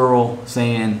this girl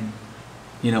saying,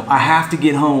 you know, I have to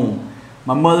get home.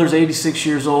 My mother's 86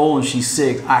 years old and she's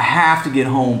sick. I have to get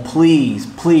home. Please,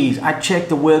 please. I checked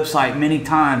the website many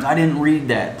times. I didn't read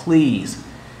that. Please.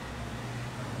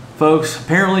 Folks,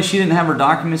 apparently she didn't have her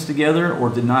documents together or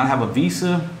did not have a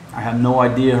visa. I have no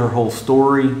idea her whole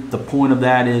story. The point of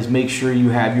that is make sure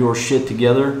you have your shit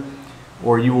together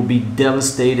or you will be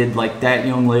devastated like that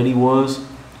young lady was.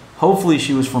 Hopefully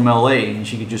she was from LA and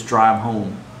she could just drive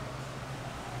home.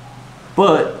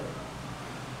 But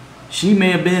she may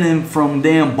have been in from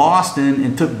damn Boston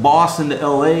and took Boston to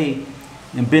LA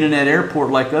and been in that airport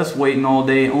like us waiting all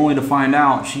day only to find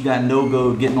out she got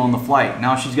no-go getting on the flight.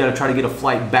 Now she's got to try to get a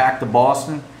flight back to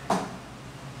Boston.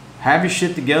 Have your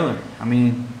shit together. I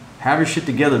mean, have your shit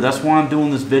together. That's why I'm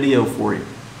doing this video for you.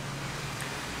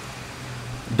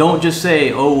 Don't just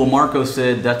say, oh, well, Marco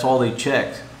said that's all they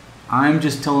checked. I'm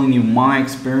just telling you my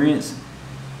experience.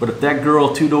 But if that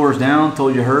girl 2 doors down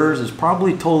told you hers, it's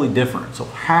probably totally different. So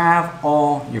have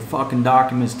all your fucking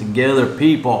documents together,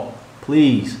 people.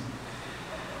 Please.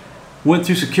 Went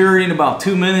through security in about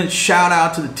 2 minutes. Shout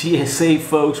out to the TSA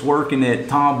folks working at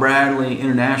Tom Bradley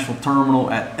International Terminal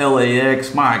at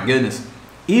LAX. My goodness.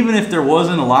 Even if there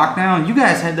wasn't a lockdown, you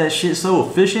guys had that shit so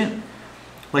efficient.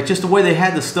 Like just the way they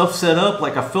had the stuff set up,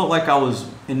 like I felt like I was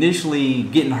initially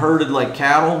getting herded like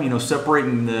cattle, you know,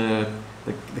 separating the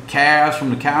calves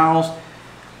from the cows.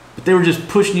 But they were just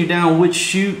pushing you down which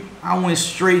chute. I went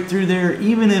straight through there,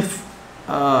 even if...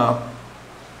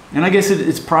 and I guess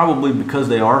it's probably because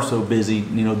they are so busy,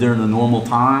 you know, during the normal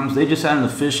times. They just had an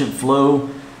efficient flow,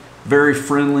 very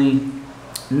friendly.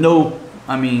 No,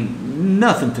 I mean,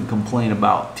 nothing to complain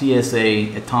about.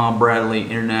 TSA at Tom Bradley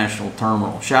International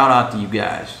Terminal. Shout out to you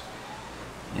guys.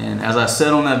 And as I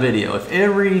said on that video, if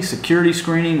every security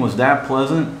screening was that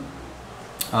pleasant,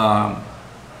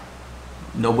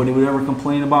 nobody would ever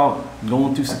complain about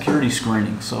going through security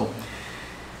screening. So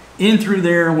in through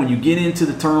there, when you get into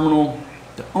the terminal,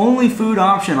 the only food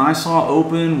option I saw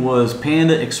open was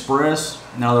Panda Express.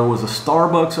 Now there was a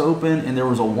Starbucks open and there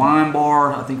was a wine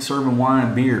bar, I think serving wine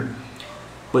and beer.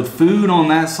 But food on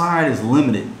that side is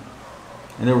limited.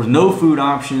 And there was no food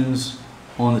options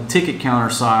on the ticket counter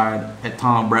side at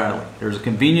Tom Bradley. There's a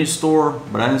convenience store,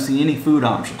 but I didn't see any food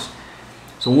options.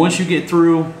 So once you get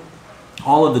through,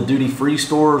 all of the duty-free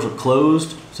stores are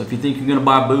closed. So if you think you're gonna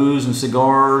buy booze and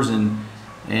cigars and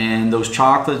those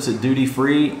chocolates at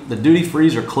duty-free, the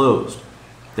duty-frees are closed.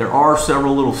 There are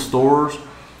several little stores,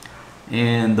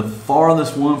 and the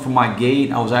farthest one from my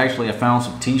gate, I found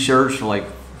some t-shirts for like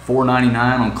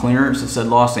 $4.99 on clearance that said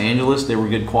Los Angeles. They were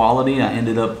good quality, and I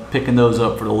ended up picking those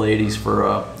up for the ladies for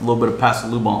a little bit of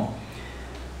Pasalubon.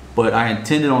 But I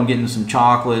intended on getting some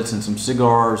chocolates and some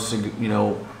cigars, you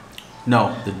know.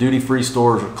 No, the duty-free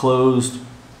stores are closed.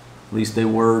 At least they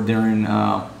were during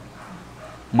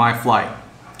my flight.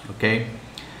 Okay.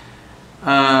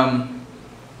 On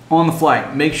the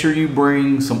flight, make sure you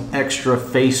bring some extra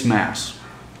face masks.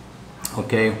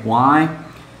 Okay, why?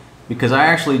 Because I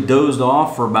actually dozed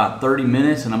off for about 30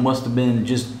 minutes and I must have been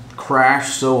just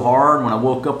crashed so hard. When I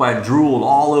woke up, I drooled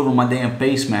all over my damn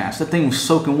face mask. That thing was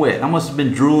soaking wet. I must have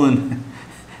been drooling.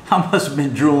 I must have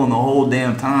been drooling the whole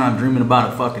damn time, dreaming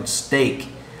about a fucking steak.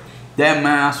 That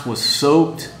mask was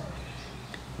soaked.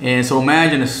 And so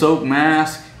imagine a soaked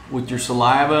mask with your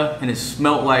saliva, and it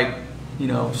smelled like, you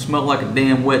know, smelled like a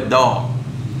damn wet dog.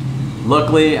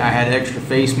 Luckily, I had extra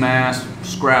face mask,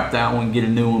 scrap that one, get a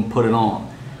new one, put it on.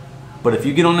 But if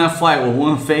you get on that flight with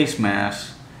one face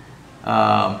mask,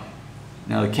 now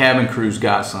the cabin crew's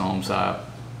got some, so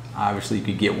obviously you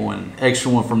could get one,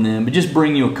 extra one from them, but just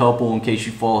bring you a couple in case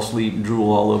you fall asleep and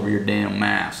drool all over your damn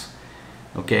mask.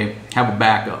 Okay, have a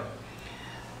backup.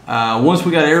 Once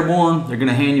we got airborne, they're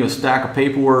gonna hand you a stack of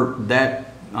paperwork.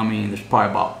 I mean, there's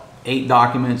probably about 8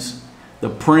 documents. The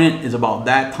print is about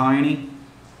that tiny.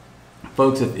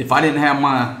 Folks, if I didn't have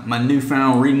my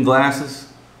newfound reading glasses,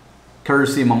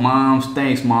 courtesy of my mom's,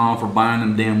 thanks Mom for buying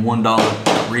them damn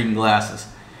 $1 reading glasses.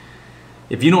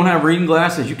 If you don't have reading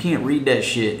glasses, you can't read that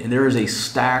shit, and there is a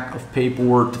stack of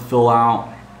paperwork to fill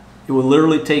out. It will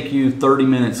literally take you 30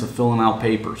 minutes of filling out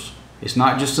papers. It's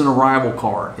not just an arrival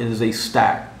card, it is a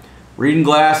stack. Reading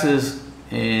glasses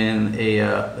and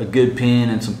a good pen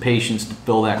and some patience to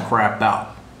fill that crap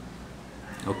out.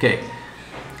 Okay.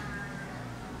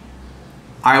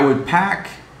 I would pack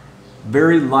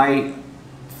very light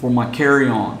for my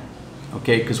carry-on.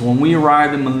 Okay, because when we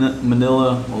arrived in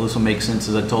Manila, well, this will make sense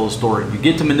as I told the story. You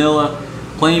get to Manila,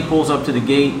 plane pulls up to the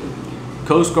gate,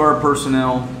 Coast Guard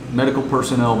personnel, medical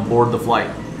personnel board the flight.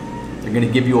 They're going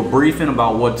to give you a briefing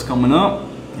about what's coming up,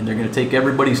 and they're going to take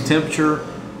everybody's temperature,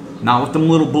 not with them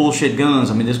little bullshit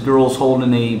guns. I mean, this girl's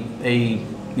holding a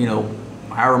you know,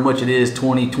 however much it is,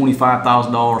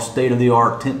 $25,000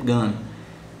 state-of-the-art temp gun.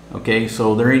 Okay,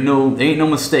 so there ain't no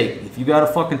mistake. If you got a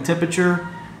fucking temperature,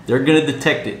 they're going to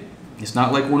detect it. It's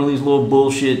not like one of these little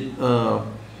bullshit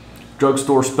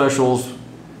drugstore specials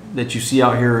that you see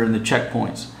out here in the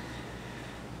checkpoints.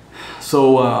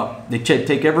 So they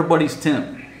take everybody's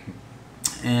temp.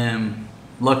 And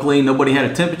luckily nobody had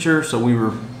a temperature, so we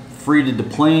were free to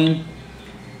deplane.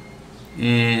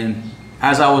 And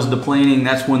as I was deplaning,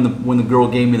 that's when the girl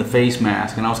gave me the face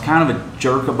mask, and I was kind of a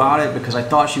jerk about it because I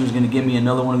thought she was going to give me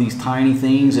another one of these tiny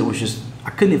things. It was just, I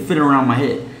couldn't fit it around my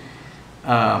head.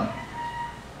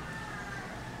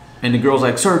 And the girl's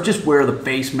like, "Sir, just wear the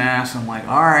face mask." I'm like,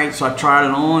 all right. So I tried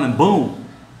it on, and boom,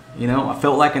 you know, I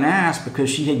felt like an ass because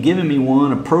she had given me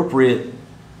one appropriate,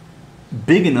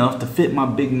 big enough to fit my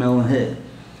big melon head.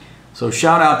 So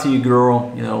shout out to you,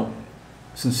 girl. You know,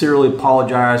 sincerely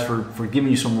apologize for giving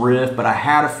you some riff, but I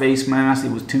had a face mask.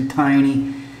 It was too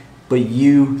tiny, but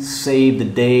you saved the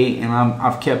day, and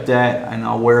I've kept that, and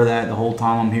I'll wear that the whole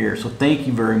time I'm here. So thank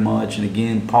you very much. And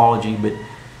again, apology, but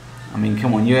I mean,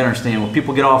 come on, you understand. When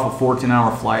people get off of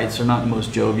 14-hour flights, they're not the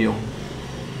most jovial.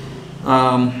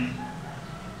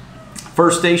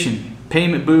 First station,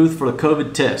 payment booth for the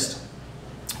COVID test.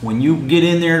 When you get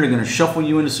in there, they're going to shuffle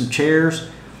you into some chairs.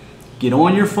 Get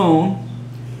on your phone,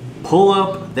 pull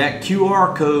up that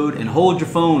QR code, and hold your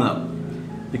phone up.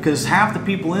 Because half the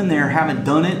people in there haven't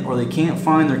done it, or they can't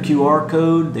find their QR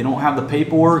code. They don't have the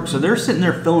paperwork, so they're sitting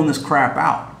there filling this crap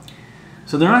out.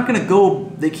 So they're not going to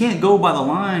go, they can't go by the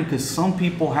line because some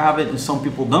people have it and some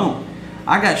people don't.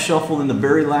 I got shuffled in the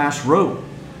very last row.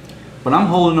 But I'm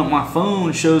holding up my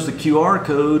phone, shows the QR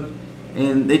code,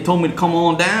 and they told me to come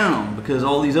on down because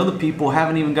all these other people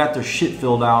haven't even got their shit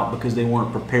filled out because they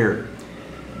weren't prepared.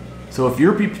 So if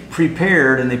you're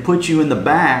prepared and they put you in the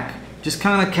back, just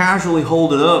kind of casually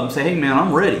hold it up and say, "Hey man,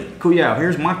 I'm ready. Cool, yeah,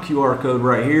 here's my QR code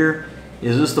right here.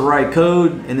 Is this the right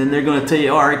code?" And then they're going to tell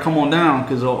you, "All right, come on down,"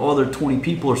 because all other 20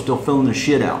 people are still filling their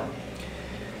shit out.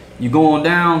 You go on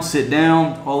down, sit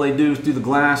down. All they do is through the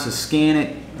glass is scan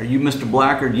it. "Are you Mr.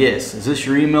 Blackard?" "Yes." "Is this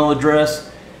your email address?"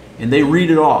 And they read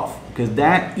it off because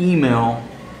that email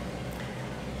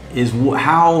is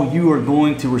how you are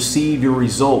going to receive your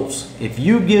results. If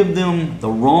you give them the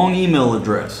wrong email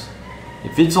address,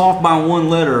 if it's off by one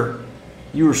letter,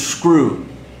 you're screwed.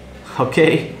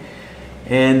 Okay?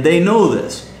 And they know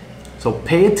this. So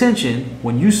pay attention.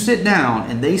 When you sit down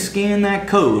and they scan that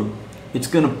code, it's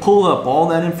going to pull up all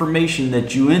that information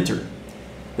that you entered.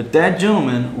 But that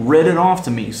gentleman read it off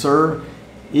to me. "Sir,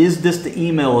 is this the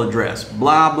email address?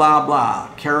 Blah, blah, blah.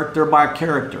 Character by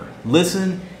character.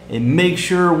 Listen and make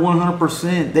sure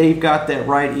 100% they've got that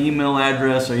right email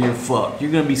address or you're fucked.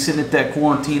 You're going to be sitting at that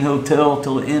quarantine hotel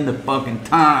till the end of fucking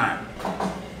time."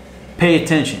 Pay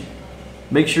attention.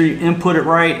 Make sure you input it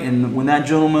right, and when that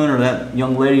gentleman or that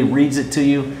young lady reads it to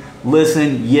you,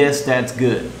 listen, "Yes, that's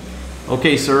good."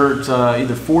 "Okay, sir, it's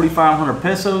either 4,500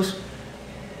 pesos.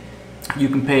 You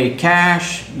can pay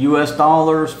cash, US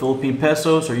dollars, Philippine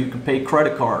pesos, or you can pay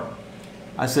credit card."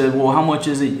 I said, "Well, how much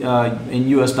is it in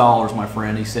US dollars, my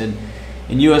friend?" He said,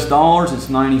 "In US dollars, it's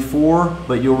 94,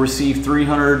 but you'll receive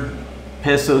 300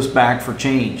 pesos back for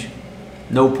change."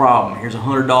 "No problem. Here's a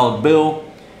 $100 bill.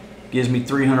 Gives me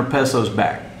 300 pesos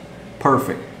back."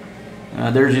 Perfect.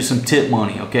 There's just some tip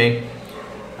money, okay?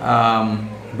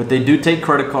 But they do take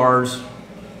credit cards,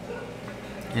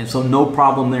 and so no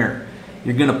problem there.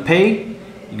 You're going to pay.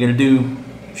 You're going to do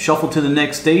shuffle to the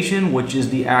next station, which is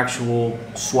the actual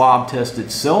swab test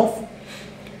itself.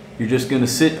 You're just going to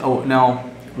sit. Oh, now,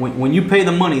 when you pay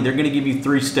the money, they're going to give you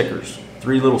 3 stickers,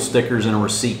 3 little stickers and a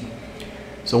receipt.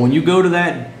 So when you go to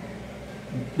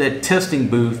that testing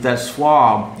booth, that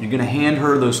swab, you're going to hand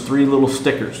her those 3 little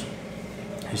stickers.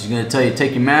 She's going to tell you,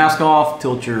 take your mask off,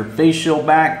 tilt your face shield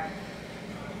back,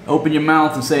 open your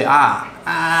mouth and say, "Ah,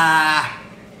 ah."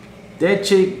 That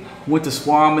chick went to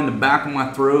swab in the back of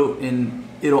my throat, and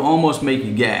it'll almost make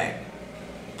you gag.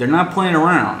 They're not playing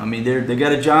around. I mean, they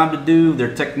got a job to do.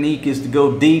 Their technique is to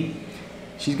go deep.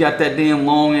 She's got that damn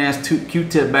long ass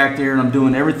Q-tip back there, and I'm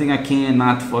doing everything I can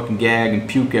not to fucking gag and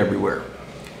puke everywhere.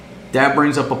 That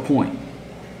brings up a point.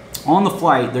 On the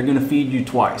flight, they're going to feed you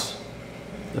twice.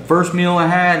 The first meal I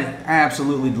had,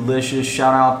 absolutely delicious.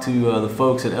 Shout out to the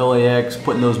folks at LAX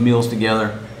putting those meals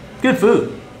together. Good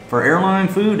food. For airline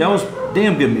food, that was a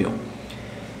damn good meal.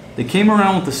 They came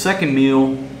around with the second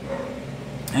meal,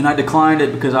 and I declined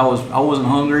it because I wasn't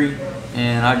hungry,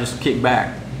 and I just kicked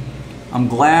back. I'm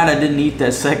glad I didn't eat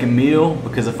that second meal,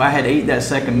 because if I had ate that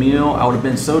second meal, I would have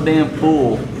been so damn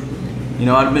full. You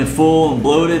know, I'd have been full and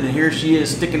bloated, and here she is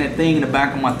sticking that thing in the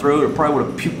back of my throat. It probably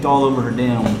would have puked all over her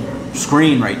damn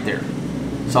screen right there.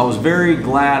 So I was very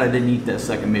glad I didn't eat that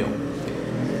second meal.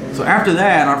 So after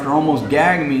that, after almost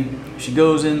gagging me, she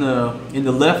goes in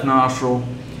the left nostril,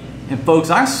 and folks,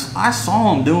 I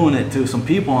saw them doing it to some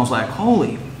people. And I was like,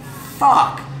 holy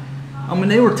fuck! I mean,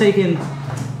 they were taking.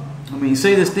 I mean,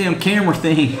 say this damn camera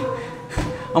thing.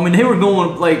 I mean, they were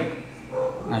going like.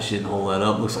 I shouldn't hold that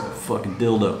up. Looks like a fucking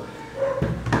dildo.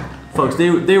 Folks,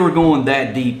 they were going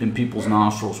that deep in people's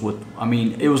nostrils with, I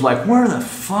mean, it was like, where the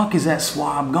fuck is that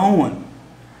swab going?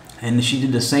 And she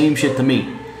did the same shit to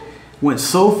me. Went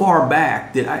so far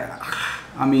back that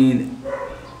I mean,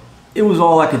 it was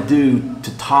all I could do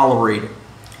to tolerate it.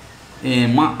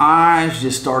 And my eyes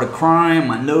just started crying,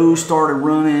 my nose started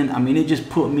running. I mean, it just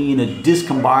put me in a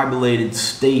discombobulated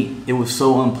state. It was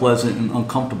so unpleasant and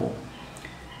uncomfortable.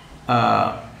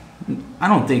 I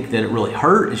don't think that it really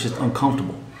hurt, it's just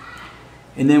uncomfortable.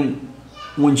 And then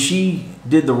when she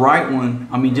did the right one,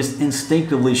 I mean, just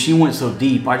instinctively, she went so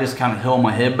deep, I just kind of held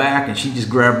my head back, and she just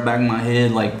grabbed the back of my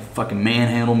head, like fucking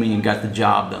manhandled me and got the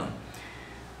job done.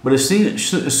 But as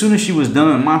soon as she was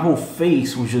done, my whole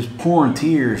face was just pouring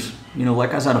tears, you know,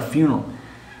 like I was at a funeral.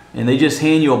 And they just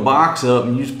hand you a box up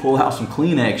and you just pull out some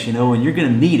Kleenex, you know, and you're gonna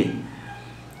need it.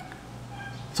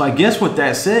 So I guess with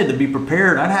that said, to be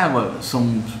prepared, I'd have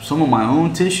some of my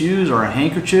own tissues or a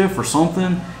handkerchief or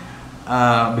something,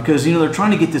 because, you know, they're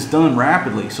trying to get this done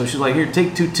rapidly. So she's like, here,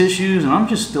 take 2 tissues, and I'm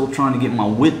just still trying to get my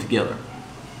wit together.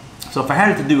 So if I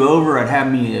had it to do over, I'd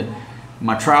have me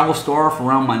my travel scarf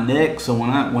around my neck, so when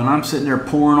I'm sitting there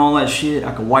pouring all that shit,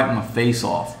 I could wipe my face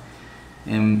off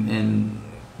and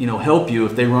you know, help you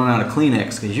if they run out of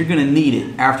Kleenex, because you're gonna need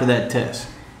it after that test.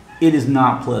 It is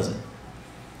not pleasant.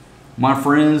 My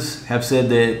friends have said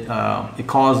that it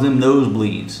caused them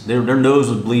nosebleeds. Their nose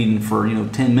was bleeding for, you know,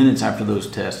 10 minutes after those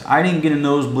tests. I didn't get a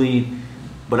nosebleed,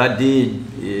 but I did.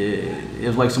 It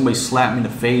was like somebody slapped me in the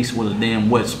face with a damn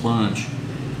wet sponge.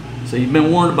 So you've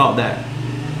been warned about that.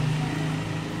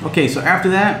 Okay, so after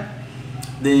that,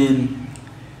 then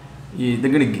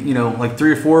they're gonna, you know, like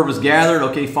 3 or 4 of us gathered.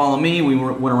 Okay, follow me. We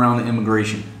went around to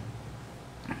immigration.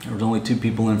 There was only 2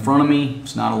 people in front of me.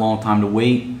 It's not a long time to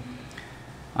wait.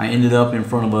 I ended up in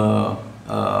front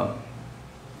of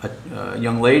a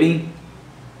young lady.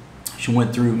 She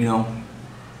went through, you know,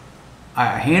 I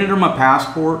handed her my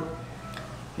passport,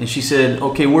 and she said,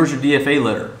 okay, where's your DFA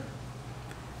letter?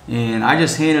 And I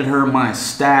just handed her my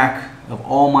stack of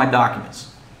all my documents.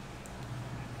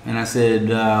 And I said,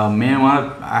 ma'am,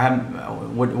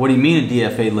 what do you mean a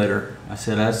DFA letter? I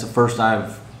said, that's the first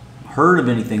I've heard of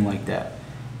anything like that.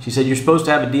 She said, you're supposed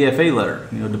to have a DFA letter,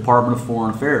 you know, Department of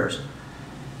Foreign Affairs.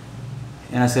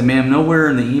 And I said, ma'am, nowhere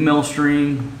in the email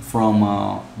stream from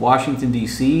Washington,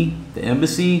 D.C., the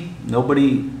embassy,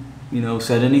 nobody, you know,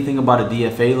 said anything about a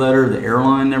DFA letter. The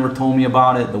airline never told me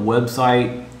about it. The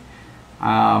website, you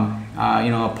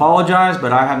know, I apologize,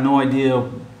 but I have no idea,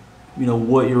 you know,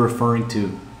 what you're referring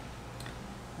to.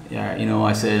 Yeah, you know,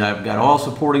 I said, I've got all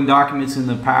supporting documents in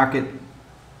the packet,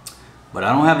 but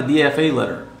I don't have a DFA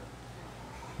letter.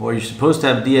 Well, you're supposed to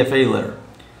have a DFA letter.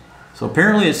 So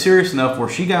apparently it's serious enough where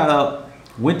she got up,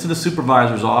 went to the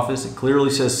supervisor's office. It clearly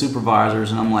says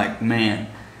supervisors, and I'm like, man,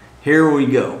 here we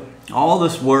go. All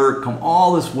this work, come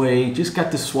all this way, just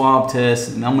got this swab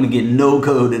test, and I'm gonna get no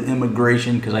code at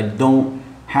immigration because I don't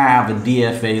have a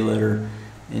DFA letter,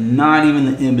 and not even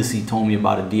the embassy told me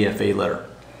about a DFA letter.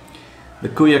 The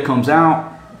kuya comes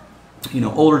out, you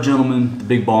know, older gentleman, the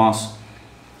big boss.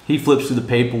 He flips through the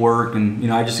paperwork, and, you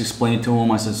know, I just explained to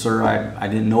him, I said, sir, I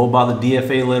didn't know about the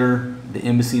DFA letter. The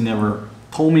embassy never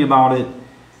told me about it.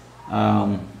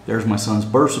 There's my son's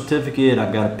birth certificate.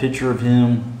 I've got a picture of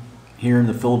him here in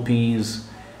the Philippines.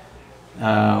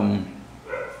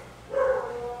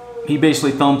 He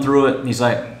basically thumbed through it. He's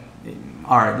like,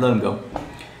 all right, let him go.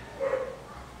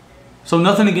 So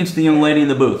nothing against the young lady in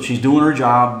the booth. She's doing her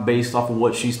job based off of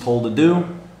what she's told to do.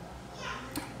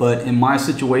 But in my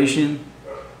situation,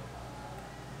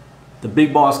 the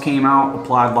big boss came out,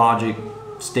 applied logic,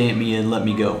 stamped me in, let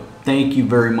me go. Thank you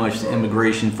very much to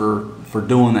immigration for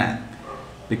doing that.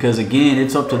 Because again,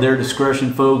 it's up to their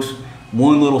discretion, folks.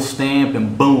 One little stamp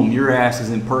and boom, your ass is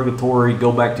in purgatory,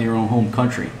 go back to your own home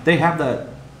country. They have that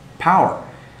power.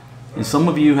 And some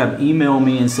of you have emailed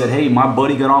me and said, hey, my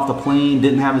buddy got off the plane,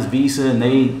 didn't have his visa, and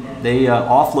they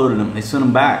offloaded him, they sent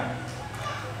him back.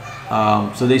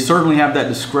 So they certainly have that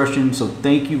discretion. So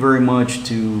thank you very much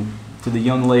to the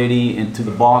young lady and to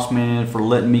the boss man for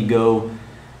letting me go.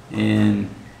 And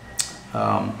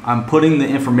I'm putting the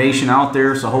information out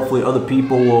there, so hopefully other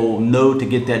people will know to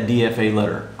get that DFA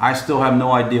letter. I still have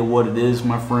no idea what it is,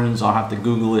 my friends. I'll have to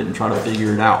Google it and try to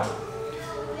figure it out.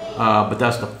 But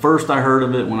that's the first I heard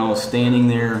of it when I was standing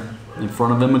there in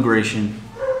front of immigration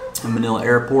in Manila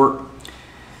Airport.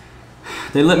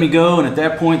 They let me go, and at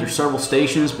that point there's several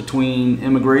stations between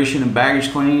immigration and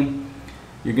baggage claim.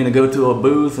 You're going to go to a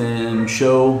booth and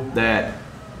show that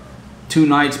 2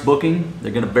 nights booking.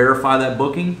 They're going to verify that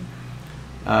booking.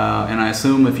 And I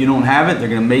assume if you don't have it, they're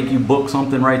going to make you book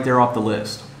something right there off the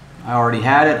list. I already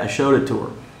had it. I showed it to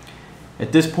her.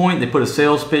 At this point, they put a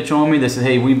sales pitch on me. They said,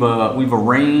 hey, we've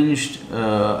arranged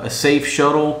a safe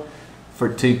shuttle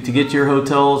to get to your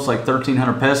hotel. It's like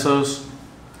 1,300 pesos.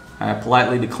 I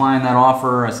politely declined that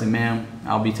offer. I said, ma'am,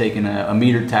 I'll be taking a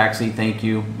metered taxi, thank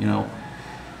you. You know,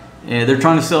 and they're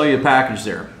trying to sell you a package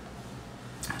there.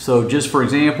 So just for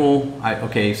example,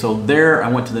 so there I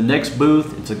went to the next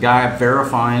booth. It's a guy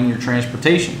verifying your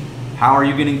transportation. How are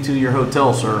you getting to your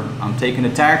hotel, sir? I'm taking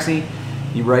a taxi.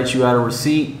 He writes you out a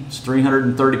receipt. It's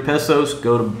 330 pesos.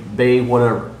 Go to Bay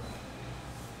whatever.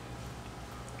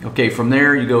 Okay, from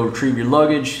there you go retrieve your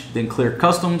luggage, then clear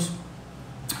customs.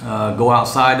 Go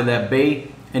outside of that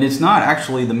bay, and it's not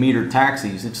actually the metered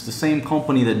taxis. It's the same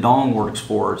company that Dong works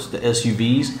for. It's the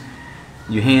SUVs.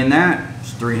 You hand that,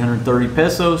 it's 330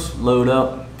 pesos, load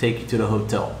up, take you to the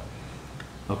hotel.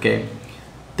 Okay,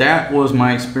 that was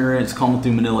my experience coming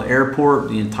through Manila Airport.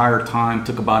 The entire time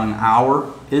took about an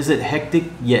hour. Is it hectic?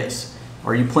 Yes.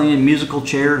 Are you playing musical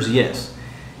chairs? Yes.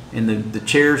 And the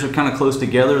chairs are kind of close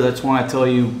together. That's why I tell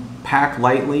you, pack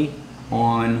lightly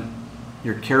on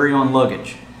your carry-on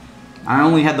luggage. I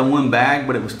only had the one bag,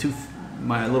 but it was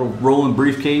my little rolling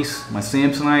briefcase, my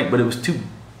Samsonite, but it was too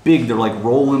big to like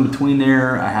roll in between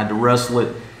there. I had to wrestle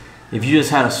it. If you just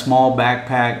had a small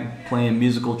backpack playing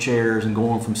musical chairs and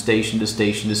going from station to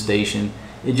station to station,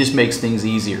 it just makes things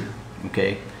easier.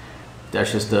 Okay,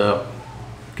 that's just a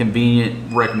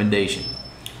convenient recommendation.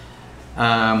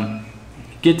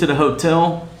 Get to the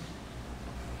hotel.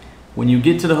 When you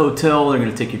get to the hotel, they're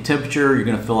going to take your temperature. You're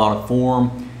going to fill out a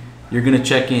form. You're going to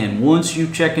check in. Once you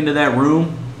check into that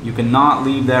room, you cannot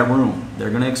leave that room. They're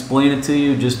going to explain it to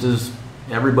you just as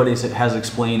everybody has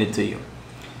explained it to you.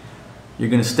 You're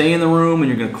going to stay in the room and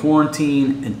you're going to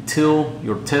quarantine until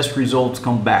your test results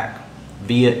come back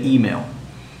via email.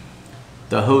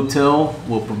 The hotel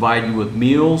will provide you with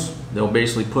meals. They'll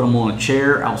basically put them on a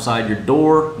chair outside your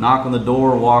door, knock on the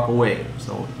door, walk away.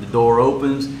 So the door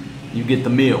opens, you get the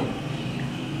meal.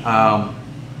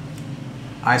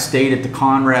 I stayed at the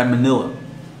Conrad Manila.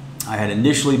 I had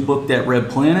initially booked that Red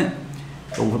Planet,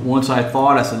 but once I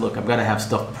said, look, I've got to have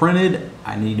stuff printed.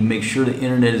 I need to make sure the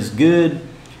internet is good.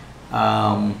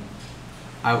 I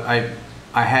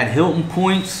had Hilton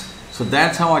points, so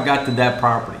that's how I got to that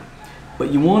property.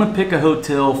 But you want to pick a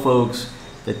hotel, folks,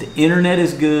 that the internet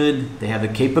is good, they have the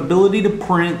capability to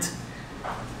print,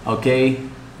 okay?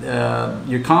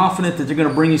 You're confident that they're going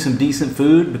to bring you some decent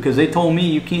food, because they told me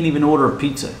you can't even order a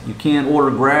pizza. You can't order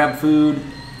grab food.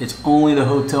 It's only the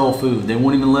hotel food. They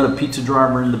won't even let a pizza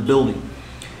driver in the building.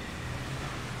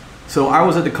 So I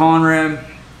was at the Conrad,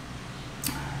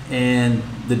 and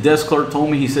the desk clerk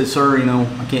told me, he said, sir, you know,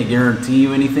 I can't guarantee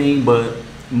you anything, but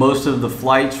most of the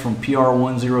flights from PR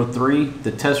 103,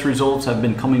 the test results have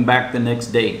been coming back the next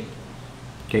day.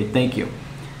 Okay, thank you.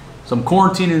 So I'm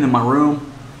quarantining in my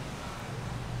room.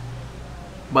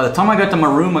 By the time I got to my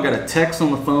room, I got a text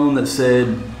on the phone that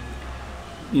said,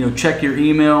 you know, check your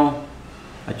email.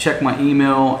 I checked my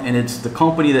email, and it's the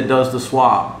company that does the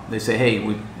swab. They say, hey,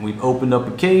 we've opened up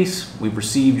a case, we've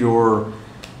received your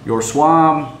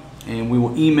swab, and we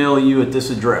will email you at this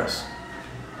address.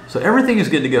 So everything is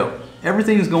good to go.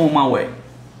 Everything is going my way.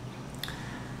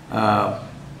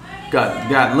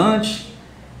 Got lunch.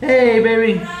 Hey,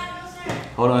 baby.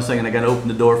 Hold on a second. I got to open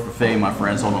the door for Faye, my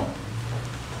friends. Hold on.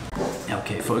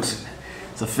 Okay, folks.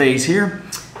 It's a phase here.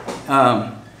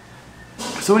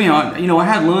 So anyhow, you know, I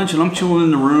had lunch and I'm chilling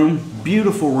in the room.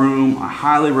 Beautiful room. I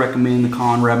highly recommend the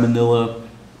Conrad Manila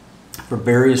for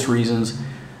various reasons.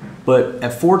 But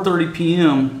at 4:30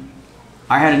 p.m.,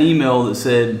 I had an email that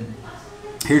said,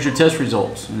 here's your test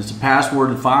results. And it's a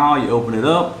passworded file. You open it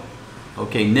up.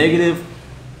 Okay, negative.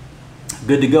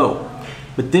 Good to go.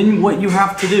 But then what you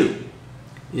have to do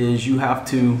is you have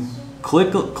to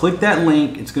click that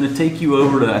link. It's going to take you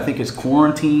over to, I think it's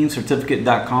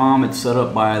quarantinecertificate.com. It's set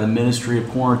up by the Ministry of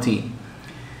Quarantine.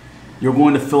 You're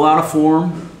going to fill out a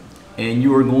form and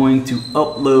you are going to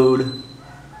upload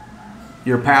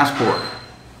your passport.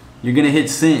 You're going to hit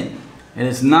send, and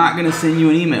it's not going to send you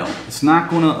an email. It's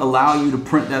not going to allow you to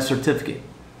print that certificate.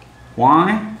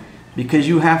 Why? Because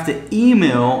you have to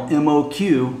email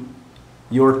MOQ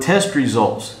your test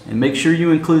results, and make sure you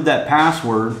include that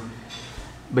password,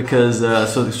 because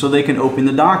so they can open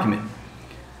the document.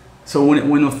 So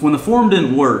when the form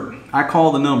didn't work, I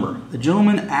called the number. The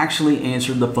gentleman actually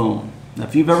answered the phone. Now,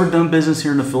 if you've ever done business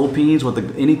here in the Philippines with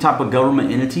any type of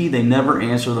government entity, they never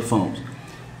answer the phones.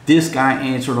 This guy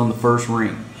answered on the first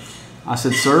ring. I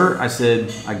said, sir,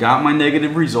 I got my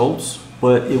negative results,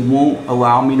 but it won't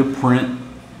allow me to print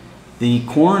the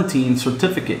quarantine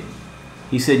certificate.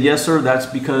 He said, yes, sir, that's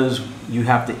because you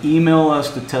have to email us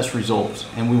the test results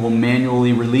and we will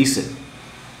manually release it.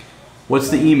 What's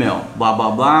the email? Blah,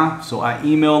 blah, blah. So I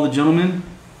email the gentleman.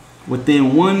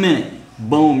 Within 1 minute,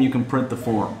 boom, you can print the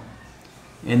form.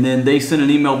 And then they send an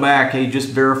email back, hey, just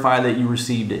verify that you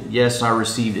received it. Yes, I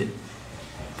received it.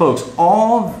 Folks,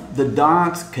 all the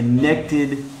dots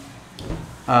connected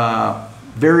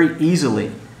very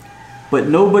easily. But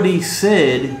nobody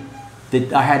said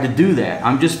that I had to do that.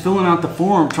 I'm just filling out the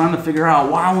form, trying to figure out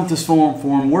why won't this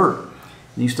form work.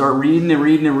 And you start reading and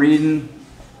reading and reading,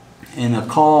 and a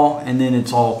call, and then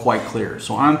it's all quite clear.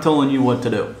 So I'm telling you what to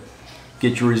do.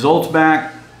 Get your results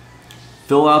back,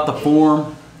 fill out the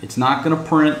form. It's not going to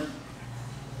print,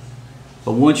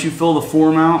 but once you fill the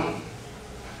form out,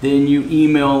 then you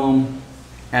email them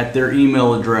at their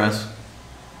email address,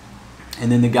 and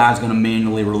then the guy's going to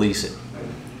manually release it.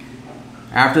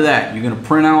 After that, you're going to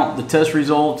print out the test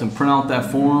results and print out that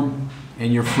form,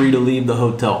 and you're free to leave the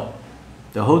hotel.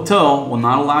 The hotel will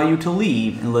not allow you to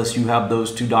leave unless you have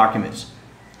those 2 documents.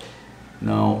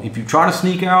 Now, if you try to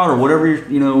sneak out or whatever,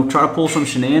 try to pull some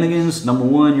shenanigans, number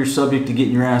one, you're subject to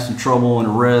getting your ass in trouble and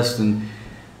arrest, and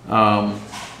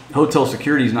hotel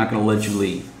security is not going to let you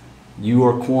leave. You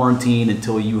are quarantined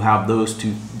until you have those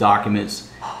 2 documents.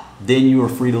 Then you are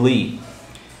free to leave.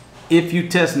 If you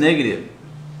test negative,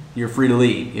 you're free to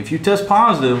leave. If you test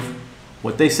positive,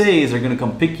 what they say is they're going to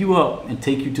come pick you up and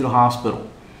take you to the hospital.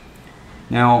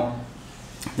 Now,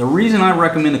 the reason I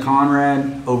recommend the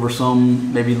Conrad over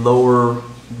some maybe lower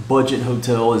budget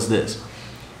hotel is this.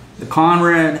 The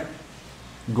Conrad,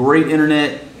 great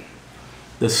internet,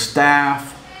 the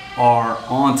staff are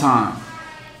on time.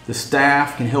 The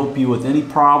staff can help you with any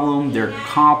problem. They're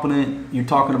competent. You're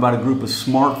talking about a group of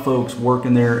smart folks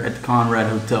working there at the Conrad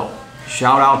Hotel.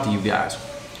 Shout out to you guys.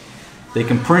 They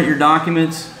can print your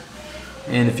documents.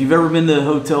 And if you've ever been to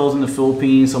hotels in the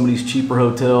Philippines, some of these cheaper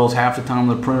hotels, half the time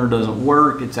the printer doesn't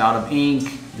work, it's out of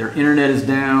ink, their internet is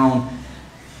down.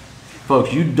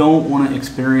 Folks, you don't want to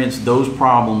experience those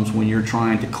problems when you're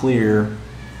trying to clear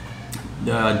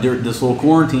this little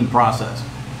quarantine process.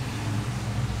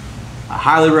 I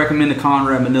highly recommend the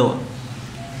Conrad Manila.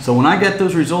 So when I got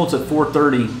those results at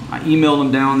 4:30, I emailed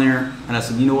them down there and I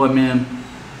said, you know what, man,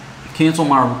 cancel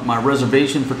my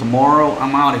reservation for tomorrow.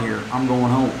 I'm out of here. I'm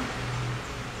going home.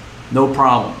 No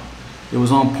problem. It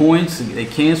was on points. They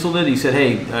canceled it. He said,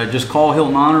 hey, just call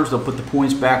Hilton Honors. They'll put the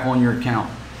points back on your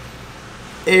account.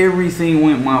 Everything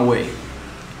went my way.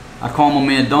 I called my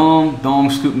man Dong. Dong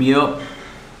scooped me up.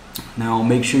 Now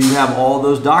make sure you have all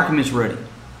those documents ready.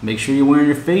 Make sure you're wearing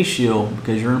your face shield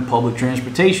because you're in public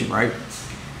transportation, right?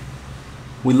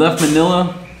 We left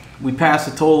Manila. We passed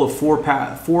a total of four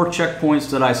checkpoints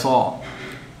that I saw.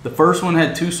 The first one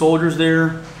had 2 soldiers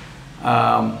there.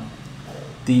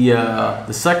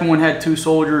 The second one had 2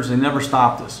 soldiers. They never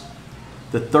stopped us.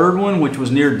 The third one, which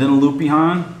was near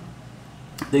Dinalupihan,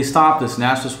 they stopped us and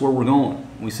asked us where we're going.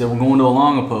 We said we're going to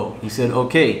Olongapo. He said,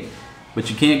 okay, but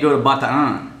you can't go to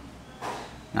Bataan.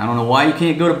 I don't know why you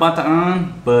can't go to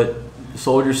Bataan, but the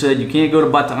soldier said you can't go to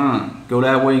Bataan. Go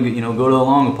that way, go to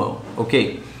Olongapo.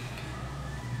 Okay.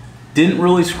 Didn't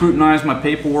really scrutinize my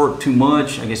paperwork too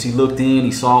much. I guess he looked in,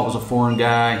 he saw it was a foreign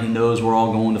guy. He knows we're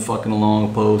all going to fucking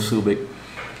Olongapo, Subic.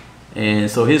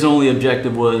 And so his only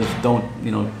objective was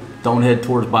don't head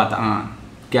towards Bataan.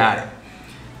 Got it.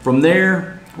 From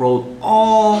there, rolled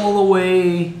all the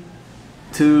way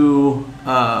to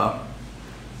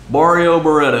Barrio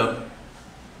Barreto.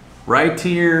 Right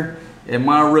here at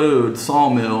my road,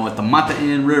 sawmill, at the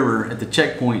Mataan River, at the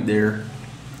checkpoint there.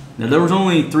 Now there was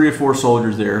only 3 or 4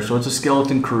 soldiers there, so it's a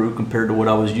skeleton crew compared to what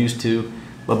I was used to.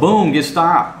 But boom, get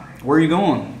stopped. Where are you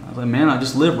going? I was like, man, I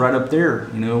just live right up there.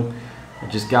 I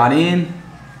just got in.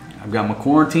 I've got my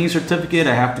quarantine certificate.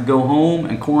 I have to go home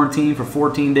and quarantine for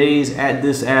 14 days at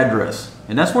this address.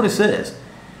 And that's what it says.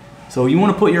 So you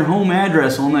want to put your home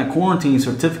address on that quarantine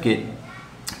certificate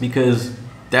because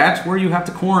that's where you have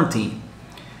to quarantine.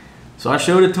 So I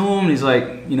showed it to him, and he's like,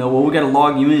 well, we got to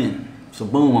log you in. So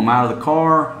boom, I'm out of the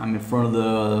car. I'm in front of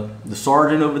the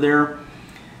sergeant over there,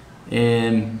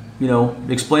 and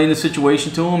explained the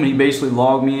situation to him. He basically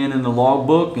logged me in the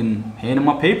logbook and handed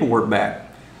my paperwork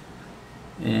back.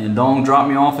 And Dong dropped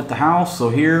me off at the house. So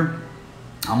here,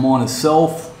 I'm on a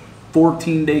self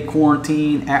 14-day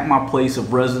quarantine at my place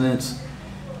of residence.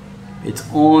 It's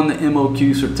on the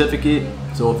MOQ certificate.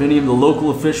 So if any of the local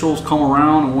officials come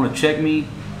around and want to check me,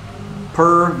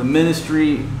 per the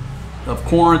Ministry of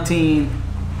Quarantine,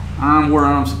 I'm where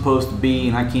I'm supposed to be,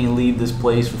 and I can't leave this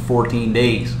place for 14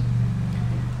 days.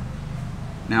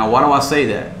 Now, why do I say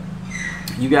that?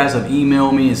 You guys have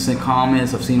emailed me and sent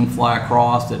comments. I've seen them fly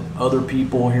across that other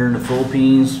people here in the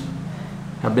Philippines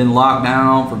have been locked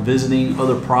down for visiting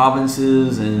other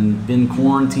provinces and been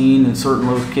quarantined in certain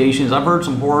locations. I've heard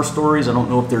some horror stories. I don't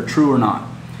know if they're true or not.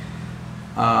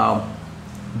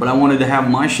 But I wanted to have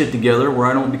my shit together where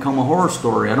I don't become a horror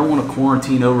story. I don't want to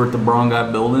quarantine over at the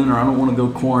Barangay building, or I don't want to go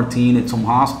quarantine at some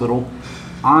hospital.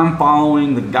 I'm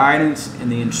following the guidance and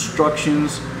the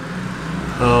instructions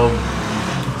of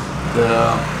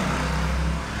the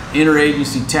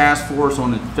Interagency Task Force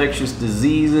on Infectious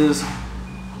Diseases,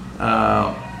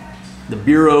 the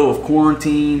Bureau of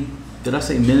Quarantine. Did I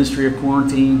say Ministry of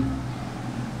Quarantine?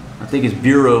 I think it's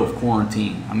Bureau of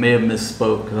Quarantine. I may have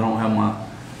misspoke because I don't have my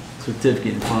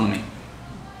certificate in front of me.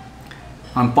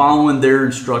 I'm following their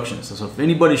instructions. So if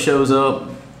anybody shows up,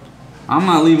 I'm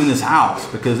not leaving this house,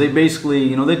 because they basically,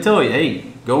 you know, they tell you,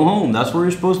 hey, go home. That's where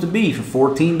you're supposed to be for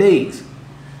 14 days.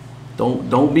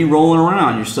 Don't be rolling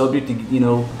around. You're subject to, you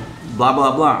know, blah,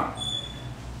 blah, blah.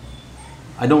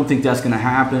 I don't think that's going to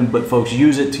happen, but folks,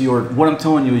 use it to your, what I'm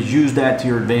telling you is use that to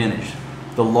your advantage.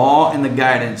 The law and the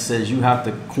guidance says you have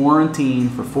to quarantine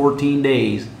for 14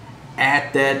 days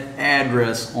at that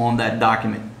address on that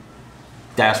document.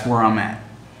 That's where I'm at.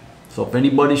 So if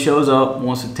anybody shows up,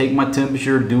 wants to take my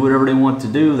temperature, do whatever they want to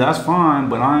do, that's fine,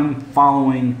 but I'm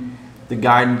following the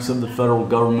guidance of the federal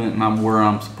government, and I'm where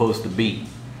I'm supposed to be.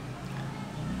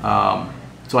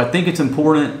 So I think it's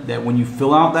important that when you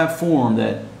fill out that form,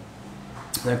 that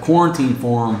quarantine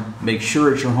form, make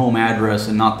sure it's your home address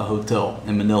and not the hotel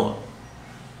in Manila.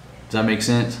 Does that make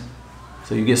sense?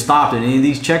 So you get stopped at any of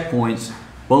these checkpoints,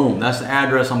 boom, that's the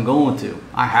address I'm going to.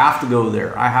 I have to go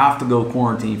there. I have to go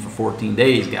quarantine for 14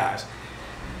 days, guys.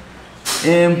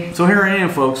 And so here I am,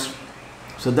 folks.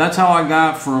 So that's how I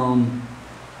got from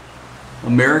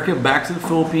America back to the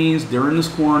Philippines during this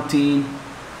quarantine.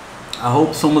 I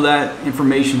hope some of that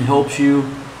information helps you.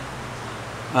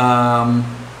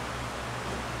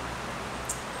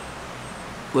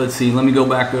 Let's see, let me go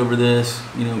back over this.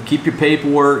 You know, keep your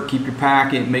paperwork, keep your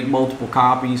packet, make multiple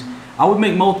copies. I would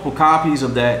make multiple copies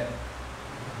of that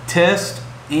test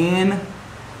and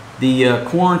the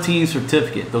quarantine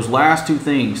certificate, those last two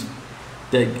things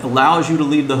that allows you to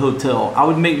leave the hotel. I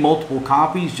would make multiple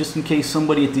copies just in case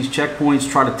somebody at these checkpoints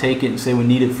try to take it and say we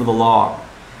need it for the log.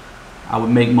 I would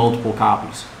make multiple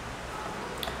copies.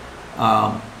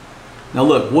 Now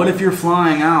look, what if you're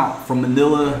flying out from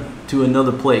Manila to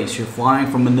another place? You're flying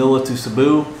from Manila to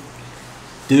Cebu.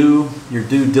 Do your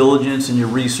due diligence and your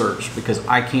research, because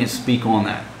I can't speak on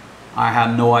that. I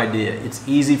have no idea. It's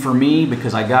easy for me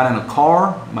because I got in a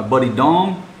car, my buddy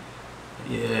Dong,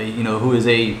 you know, who is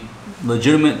a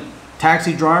legitimate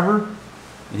taxi driver,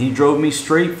 and he drove me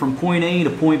straight from point A to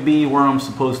point B where I'm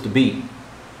supposed to be.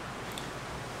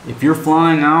 If you're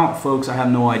flying out, folks, I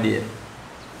have no idea.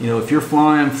 You know, if you're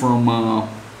flying from,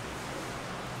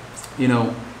 you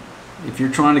know, if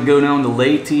you're trying to go down to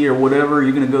Leyte or whatever,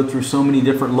 you're going to go through so many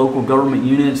different local government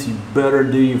units. You better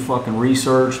do your fucking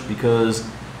research, because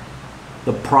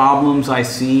the problems I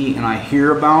see and I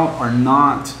hear about are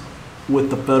not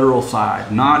with the federal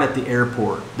side, not at the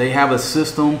airport. They have a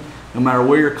system. No matter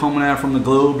where you're coming at from the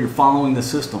globe, you're following the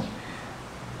system.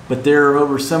 But there are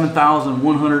over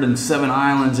 7,107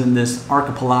 islands in this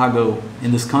archipelago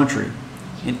in this country,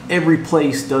 and every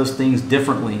place does things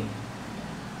differently.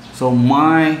 So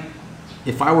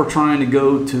if I were trying to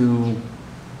go to,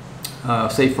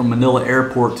 say from Manila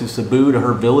Airport to Cebu to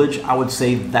her village, I would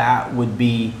say that would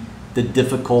be the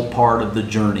difficult part of the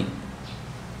journey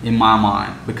in my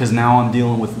mind, because now I'm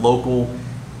dealing with local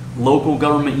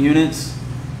government units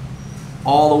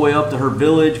all the way up to her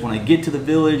village. When I get to the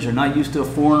village, they're not used to a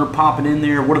foreigner popping in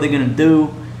there. What are they going to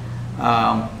do?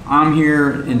 I'm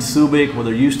here in Subic where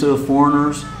they're used to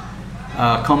foreigners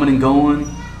coming and going,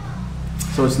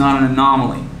 so it's not an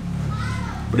anomaly.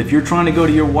 But if you're trying to go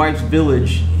to your wife's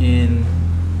village in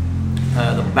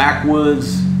the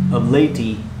backwoods of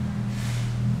Leyte,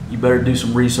 you better do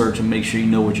some research and make sure you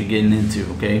know what you're getting into,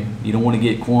 okay? You don't want to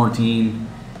get quarantined,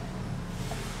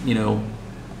 you know,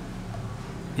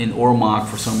 in Ormoc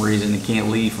for some reason and can't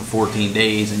leave for 14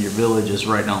 days and your village is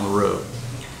right down the road.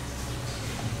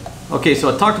 Okay,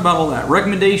 so I talked about all that.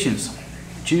 Recommendations.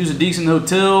 Choose a decent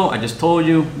hotel. I just told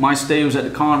you my stay was at the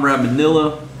Conrad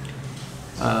Manila.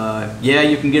 Yeah,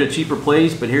 you can get a cheaper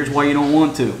place, but here's why you don't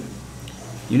want to.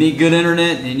 You need good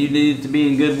internet and you need it to be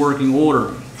in good working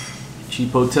order.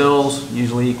 Cheap hotels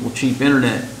usually equal cheap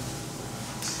internet.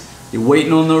 You're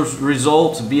waiting on those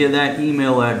results via that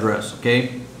email address,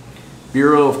 okay?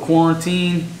 Bureau of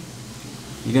Quarantine,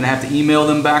 you're going to have to email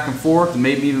them back and forth and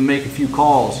maybe even make a few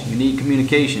calls. You need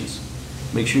communications.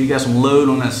 Make sure you got some load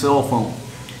on that cell phone.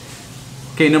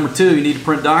 Okay, number two, you need to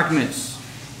print documents.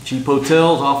 Cheap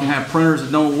hotels often have printers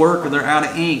that don't work or they're out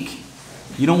of ink.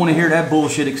 You don't want to hear that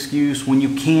bullshit excuse when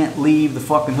you can't leave the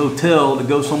fucking hotel to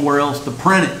go somewhere else to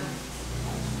print it.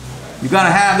 You got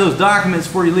to have those documents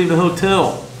before you leave the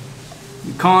hotel.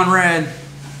 Conrad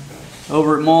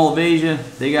over at Mall of Asia,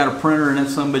 they got a printer and that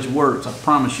son of a bitch works, I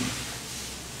promise you.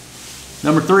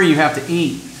 Number 3, you have to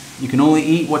eat. You can only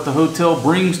eat what the hotel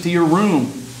brings to your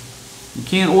room. You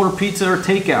can't order pizza or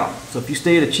takeout. So if you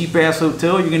stay at a cheap ass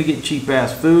hotel, you're going to get cheap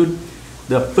ass food.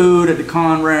 The food at the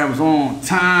Conrad was on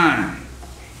time.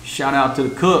 Shout out to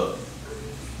the cook.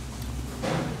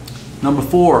 Number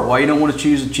 4, why you don't want to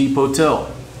choose a cheap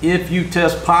hotel. If you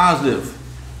test positive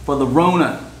for the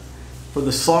Rona, for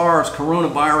the SARS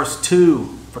coronavirus 2,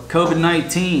 for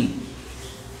COVID-19,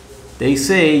 they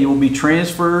say you will be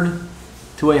transferred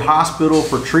to a hospital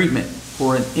for treatment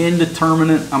for an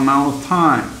indeterminate amount of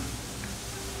time.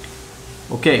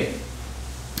 Okay,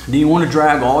 do you want to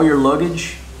drag all your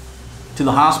luggage to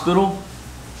the hospital?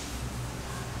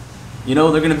 You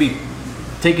know, they're going to be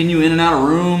taking you in and out of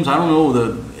rooms. I don't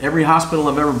know, every hospital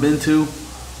I've ever been to,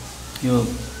 you know,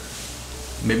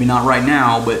 maybe not right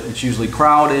now, but it's usually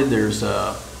crowded. There's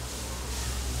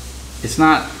it's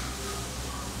not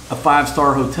a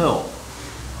 5-star hotel.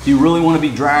 Do you really want to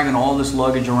be dragging all this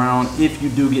luggage around if you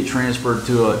do get transferred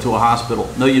to a hospital?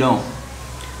 No, you don't.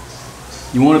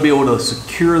 You want to be able to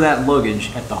secure that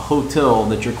luggage at the hotel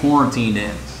that you're quarantined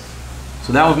in.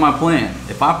 So that was my plan.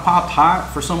 If I popped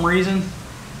hot for some reason,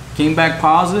 came back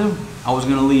positive, I was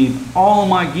going to leave all of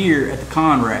my gear at the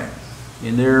Conrad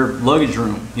in their luggage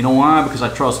room. You know why? Because I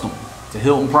trust them. It's a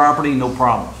Hilton property, no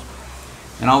problems.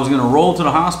 And I was going to roll to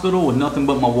the hospital with nothing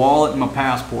but my wallet and my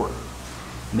passport.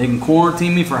 And they can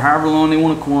quarantine me for however long they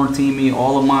want to quarantine me.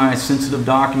 All of my sensitive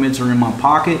documents are in my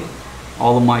pocket.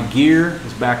 All of my gear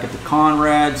is back at the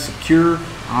Conrad, secure.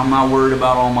 I'm not worried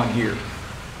about all my gear.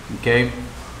 Okay?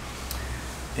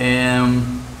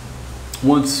 And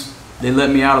once they let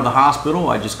me out of the hospital,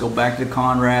 I just go back to the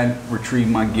Conrad, retrieve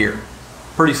my gear.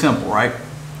 Pretty simple, right?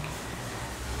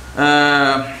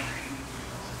 I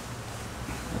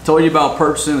told you about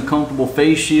purchasing a comfortable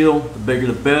face shield. The bigger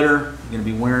the better. You're going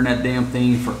to be wearing that damn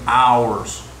thing for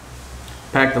hours.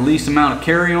 Pack the least amount of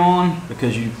carry-on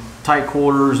because you tight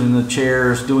quarters in the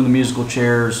chairs, doing the musical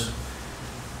chairs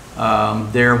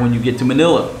there when you get to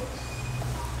Manila.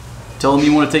 Tell them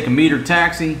you want to take a metered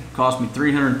taxi. Cost me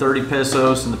 330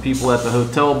 pesos, and the people at the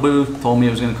hotel booth told me it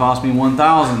was going to cost me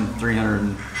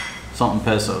 1,300 something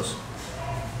pesos.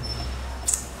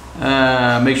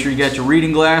 Make sure you got your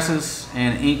reading glasses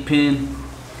and an ink pen.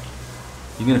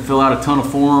 You're going to fill out a ton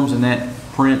of forms, and that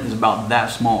print is about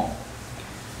that small.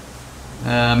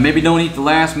 Maybe don't eat the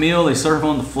last meal they serve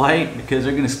on the flight because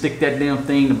they're going to stick that damn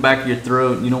thing in the back of your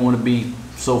throat, and you don't want to be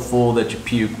so full that you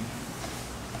puke.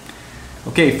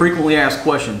 Okay, frequently asked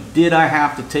question. Did I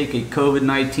have to take a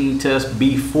COVID-19 test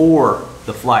before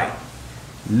the flight?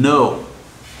 No.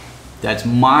 That's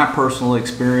my personal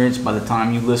experience. By the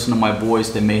time you listen to my voice,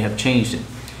 they may have changed it.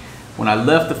 When I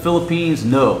left the Philippines,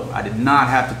 no, I did not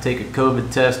have to take a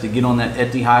COVID test to get on that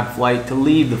Etihad flight to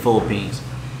leave the Philippines.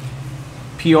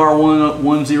 PR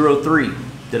 103,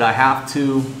 did I have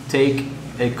to take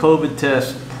a COVID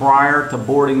test prior to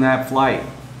boarding that flight?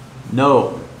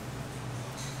 No.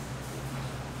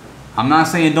 I'm not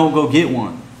saying don't go get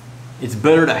one. It's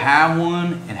better to have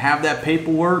one and have that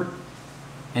paperwork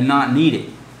and not need it.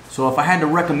 So if I had to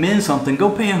recommend something, go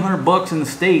pay $100 in the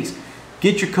States,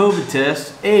 get your COVID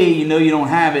test. A, you know you don't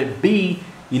have it. B,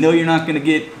 you know you're not going to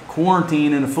get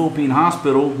quarantined in a Philippine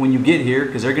hospital when you get here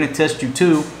because they're going to test you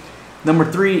too. Number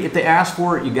 3, if they ask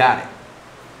for it, you got it.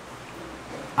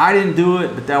 I didn't do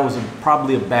it, but that was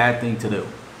probably a bad thing to do.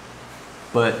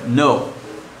 But no,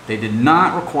 they did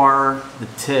not require the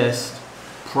test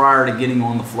prior to getting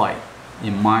on the flight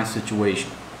in my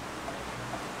situation.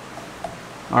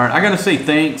 All right, I gotta say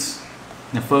thanks.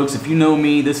 Now, folks, if you know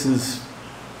me, this is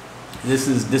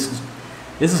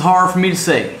hard for me to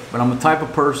say, but I'm the type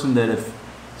of person that if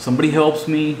somebody helps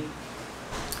me,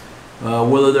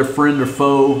 whether they're friend or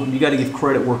foe, you got to give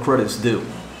credit where credit's due.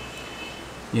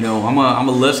 You know, I'm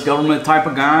a less government type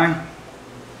of guy.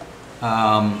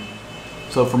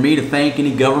 So for me to thank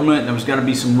any government, there's got to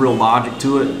be some real logic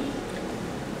to it.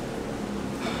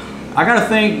 I got to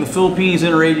thank the Philippines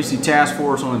Interagency Task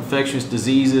Force on Infectious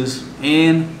Diseases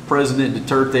and President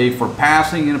Duterte for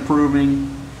passing and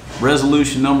approving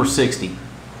resolution number 60.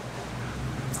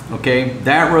 Okay,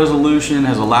 that resolution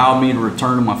has allowed me to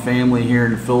return to my family here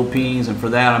in the Philippines, and for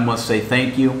that I must say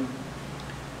thank you.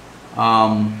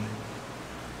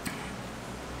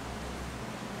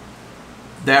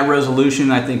 That resolution,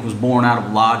 I think, was born out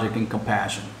of logic and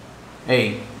compassion.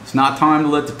 Hey, it's not time to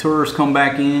let the tourists come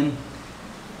back in.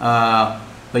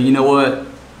 But you know what?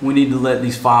 we need to let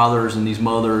these fathers and these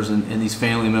mothers and these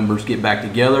family members get back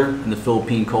together. And the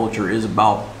Philippine culture is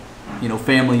about, you know,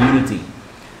 family unity.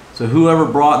 So whoever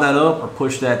brought that up or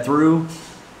pushed that through,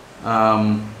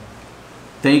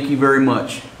 thank you very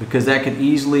much, because that could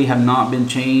easily have not been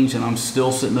changed, and I'm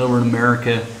still sitting over in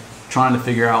America trying to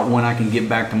figure out when I can get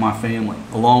back to my family,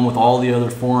 along with all the other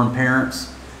foreign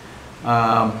parents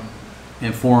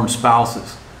and foreign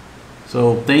spouses.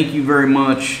 So thank you very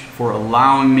much for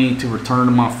allowing me to return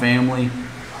to my family.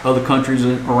 Other countries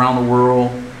around the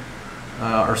world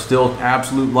are still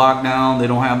absolute lockdown. They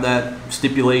don't have that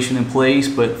stipulation in place,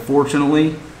 but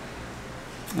fortunately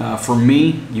for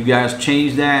me, you guys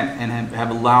changed that and have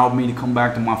allowed me to come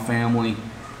back to my family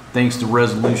thanks to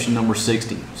resolution number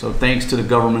 60. So thanks to the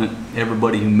government,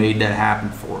 everybody who made that happen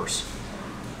for us.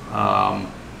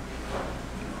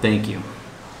 Thank you.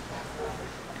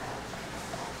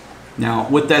 Now,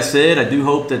 with that said, I do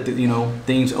hope that you know,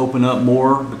 things open up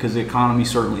more, because the economy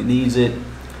certainly needs it.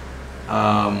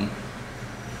 But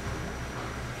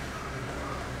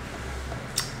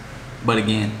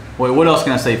again, what else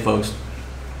can I say, folks?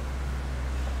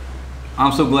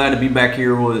 I'm so glad to be back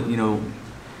here with, you know,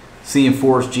 seeing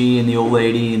Forrest G and the old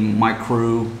lady and my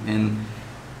crew. And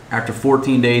after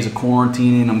 14 days of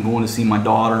quarantining, I'm going to see my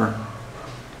daughter.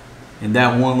 And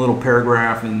that one little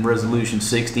paragraph in resolution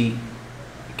 60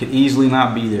 could easily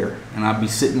not be there, and I'd be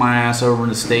sitting my ass over in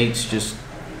the States, just,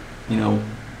 you know,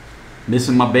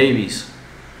 missing my babies.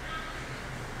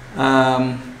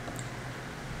 And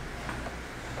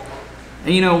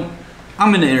you know,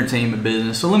 I'm in the entertainment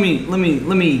business, so let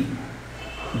me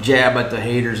jab at the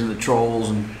haters and the trolls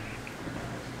and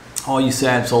all you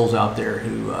sad souls out there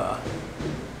who,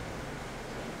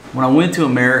 when I went to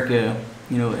America,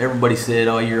 you know, everybody said,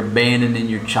 "Oh, you're abandoning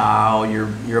your child. You're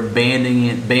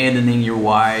abandoning your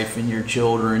wife and your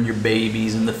children, your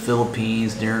babies in the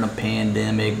Philippines during a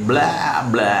pandemic." Blah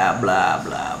blah blah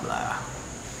blah blah.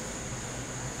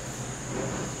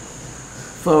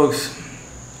 Folks,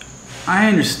 I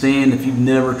understand if you've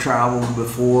never traveled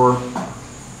before,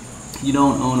 you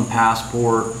don't own a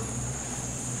passport.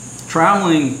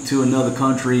 Traveling to another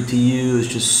country to you is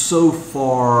just so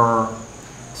far-fetched.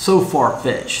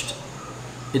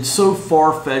 It's so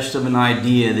far-fetched of an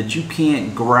idea that you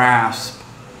can't grasp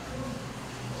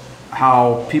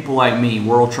how people like me,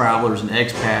 world travelers and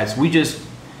expats, we just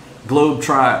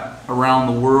globe-trot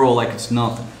around the world like it's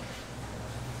nothing.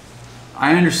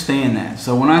 I understand that.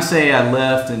 So when I say I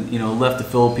left and, you know, left the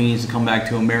Philippines to come back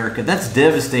to America, that's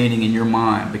devastating in your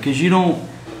mind, because you don't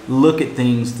look at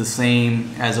things the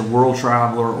same as a world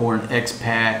traveler or an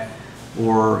expat,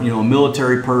 or, you know, a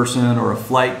military person or a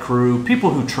flight crew,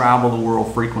 people who travel the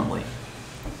world frequently.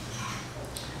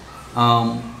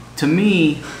 To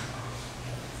me,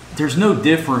 there's no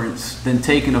difference than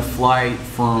taking a flight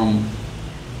from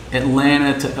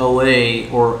Atlanta to LA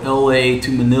or LA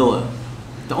to Manila.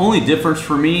 The only difference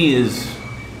for me is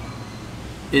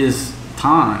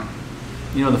time.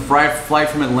 You know, the flight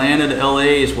from Atlanta to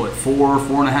LA is what,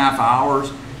 4.5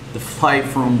 hours. The flight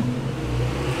from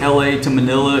LA to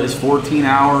Manila is 14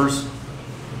 hours.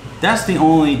 That's the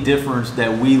only difference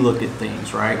that we look at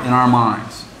things, right, in our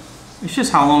minds. It's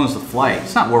just how long is the flight.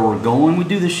 It's not where we're going. We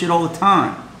do this shit all the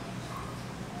time.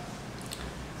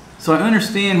 So I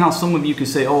understand how some of you can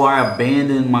say, "Oh, I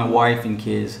abandoned my wife and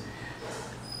kids,"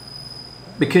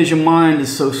 because your mind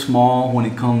is so small when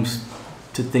it comes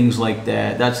to things like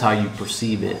that. That's how you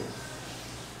perceive it.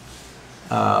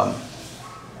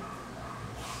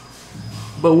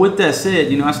 But with that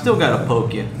said, you know, I still gotta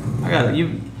poke you. I gotta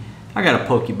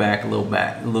poke you back a little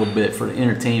bit for the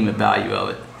entertainment value of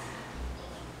it.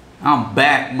 I'm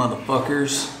back,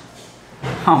 motherfuckers.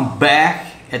 I'm back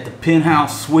at the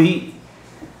penthouse suite.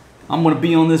 I'm gonna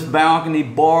be on this balcony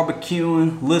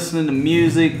barbecuing, listening to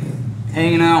music,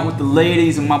 hanging out with the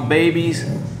ladies and my babies.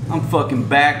 I'm fucking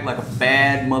back like a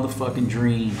bad motherfucking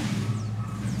dream.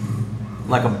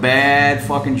 Like a bad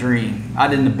fucking dream. I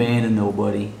didn't abandon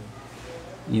nobody.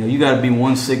 You know, you got to be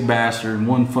one sick bastard and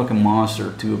one fucking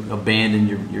monster to abandon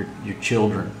your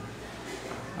children.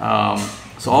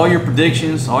 So all your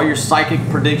predictions, all your psychic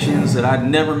predictions that I'd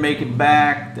never make it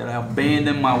back, that I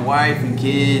abandoned my wife and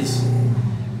kids,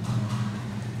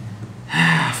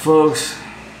 folks,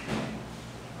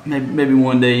 maybe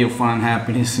one day you'll find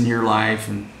happiness in your life.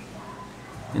 And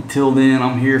until then,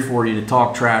 I'm here for you to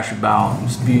talk trash about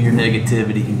and spew your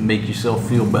negativity and make yourself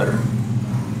feel better.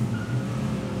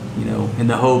 You know, in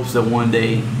the hopes that one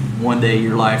day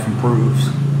your life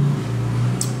improves.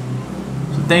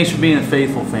 So thanks for being a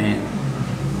faithful fan.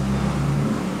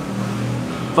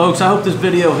 Folks, I hope this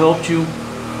video helped you.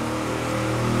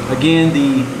 Again,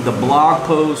 the blog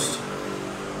post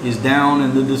is down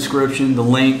in the description, the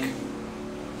link.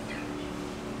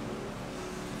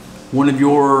 One of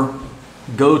your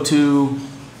go-to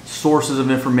sources of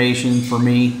information for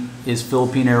me is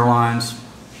Philippine Airlines,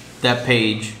 that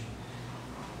page.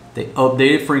 They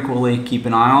update it frequently. Keep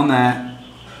an eye on that.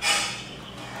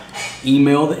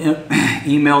 Email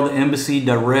the embassy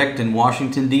direct in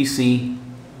Washington, D.C.,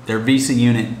 their visa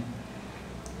unit.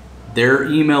 Their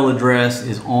email address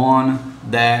is on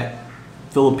that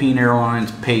Philippine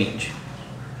Airlines page.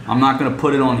 I'm not going to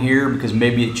put it on here because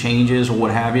maybe it changes or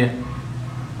what have you.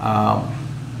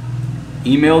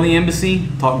 Email the embassy.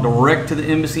 Talk direct to the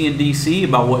embassy in D.C.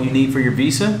 about what you need for your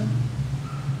visa.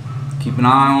 Keep an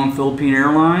eye on Philippine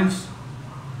Airlines.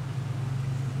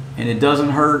 And it doesn't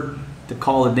hurt to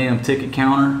call the damn ticket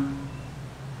counter,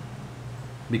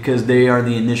 because they are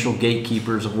the initial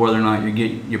gatekeepers of whether or not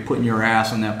you're putting your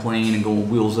ass on that plane and going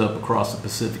wheels up across the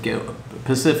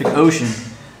Pacific Ocean,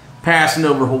 passing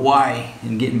over Hawaii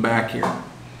and getting back here.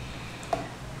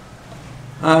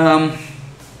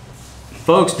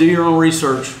 Folks, do your own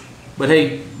research. But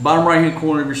hey, bottom right hand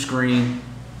corner of your screen,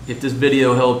 if this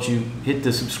video helped you, hit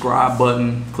the subscribe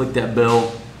button, click that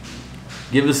bell.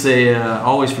 Give us a,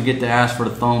 always forget to ask for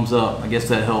the thumbs up. I guess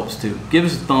that helps too. Give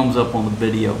us a thumbs up on the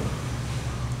video.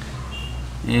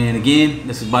 And again,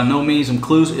 this is by no means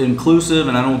inclusive,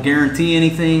 and I don't guarantee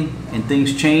anything, and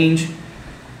things change.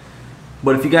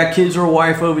 But if you got kids or a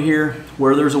wife over here,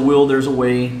 where there's a will, there's a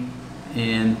way,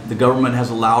 and the government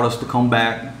has allowed us to come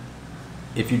back.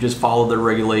 If you just follow their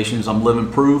regulations, I'm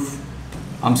living proof.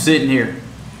 I'm sitting here.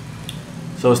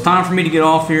 So it's time for me to get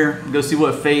off here, go see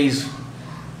what Faye's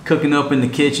cooking up in the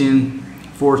kitchen.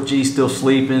 4th G still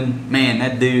sleeping. Man,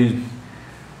 that dude,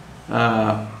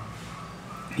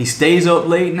 he stays up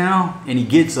late now, and he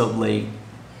gets up late.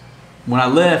 When I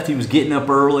left, he was getting up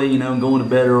early, you know, and going to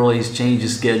bed early. He's changed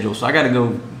his schedule. So I got to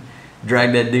go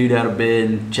drag that dude out of bed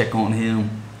and check on him,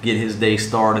 get his day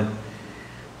started.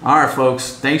 All right,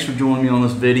 folks, thanks for joining me on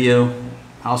this video.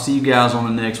 I'll see you guys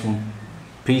on the next one.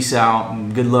 Peace out,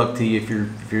 and good luck to you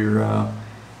if you're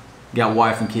got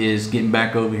wife and kids getting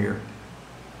back over here.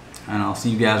 And I'll see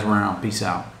you guys around. Peace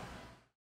out.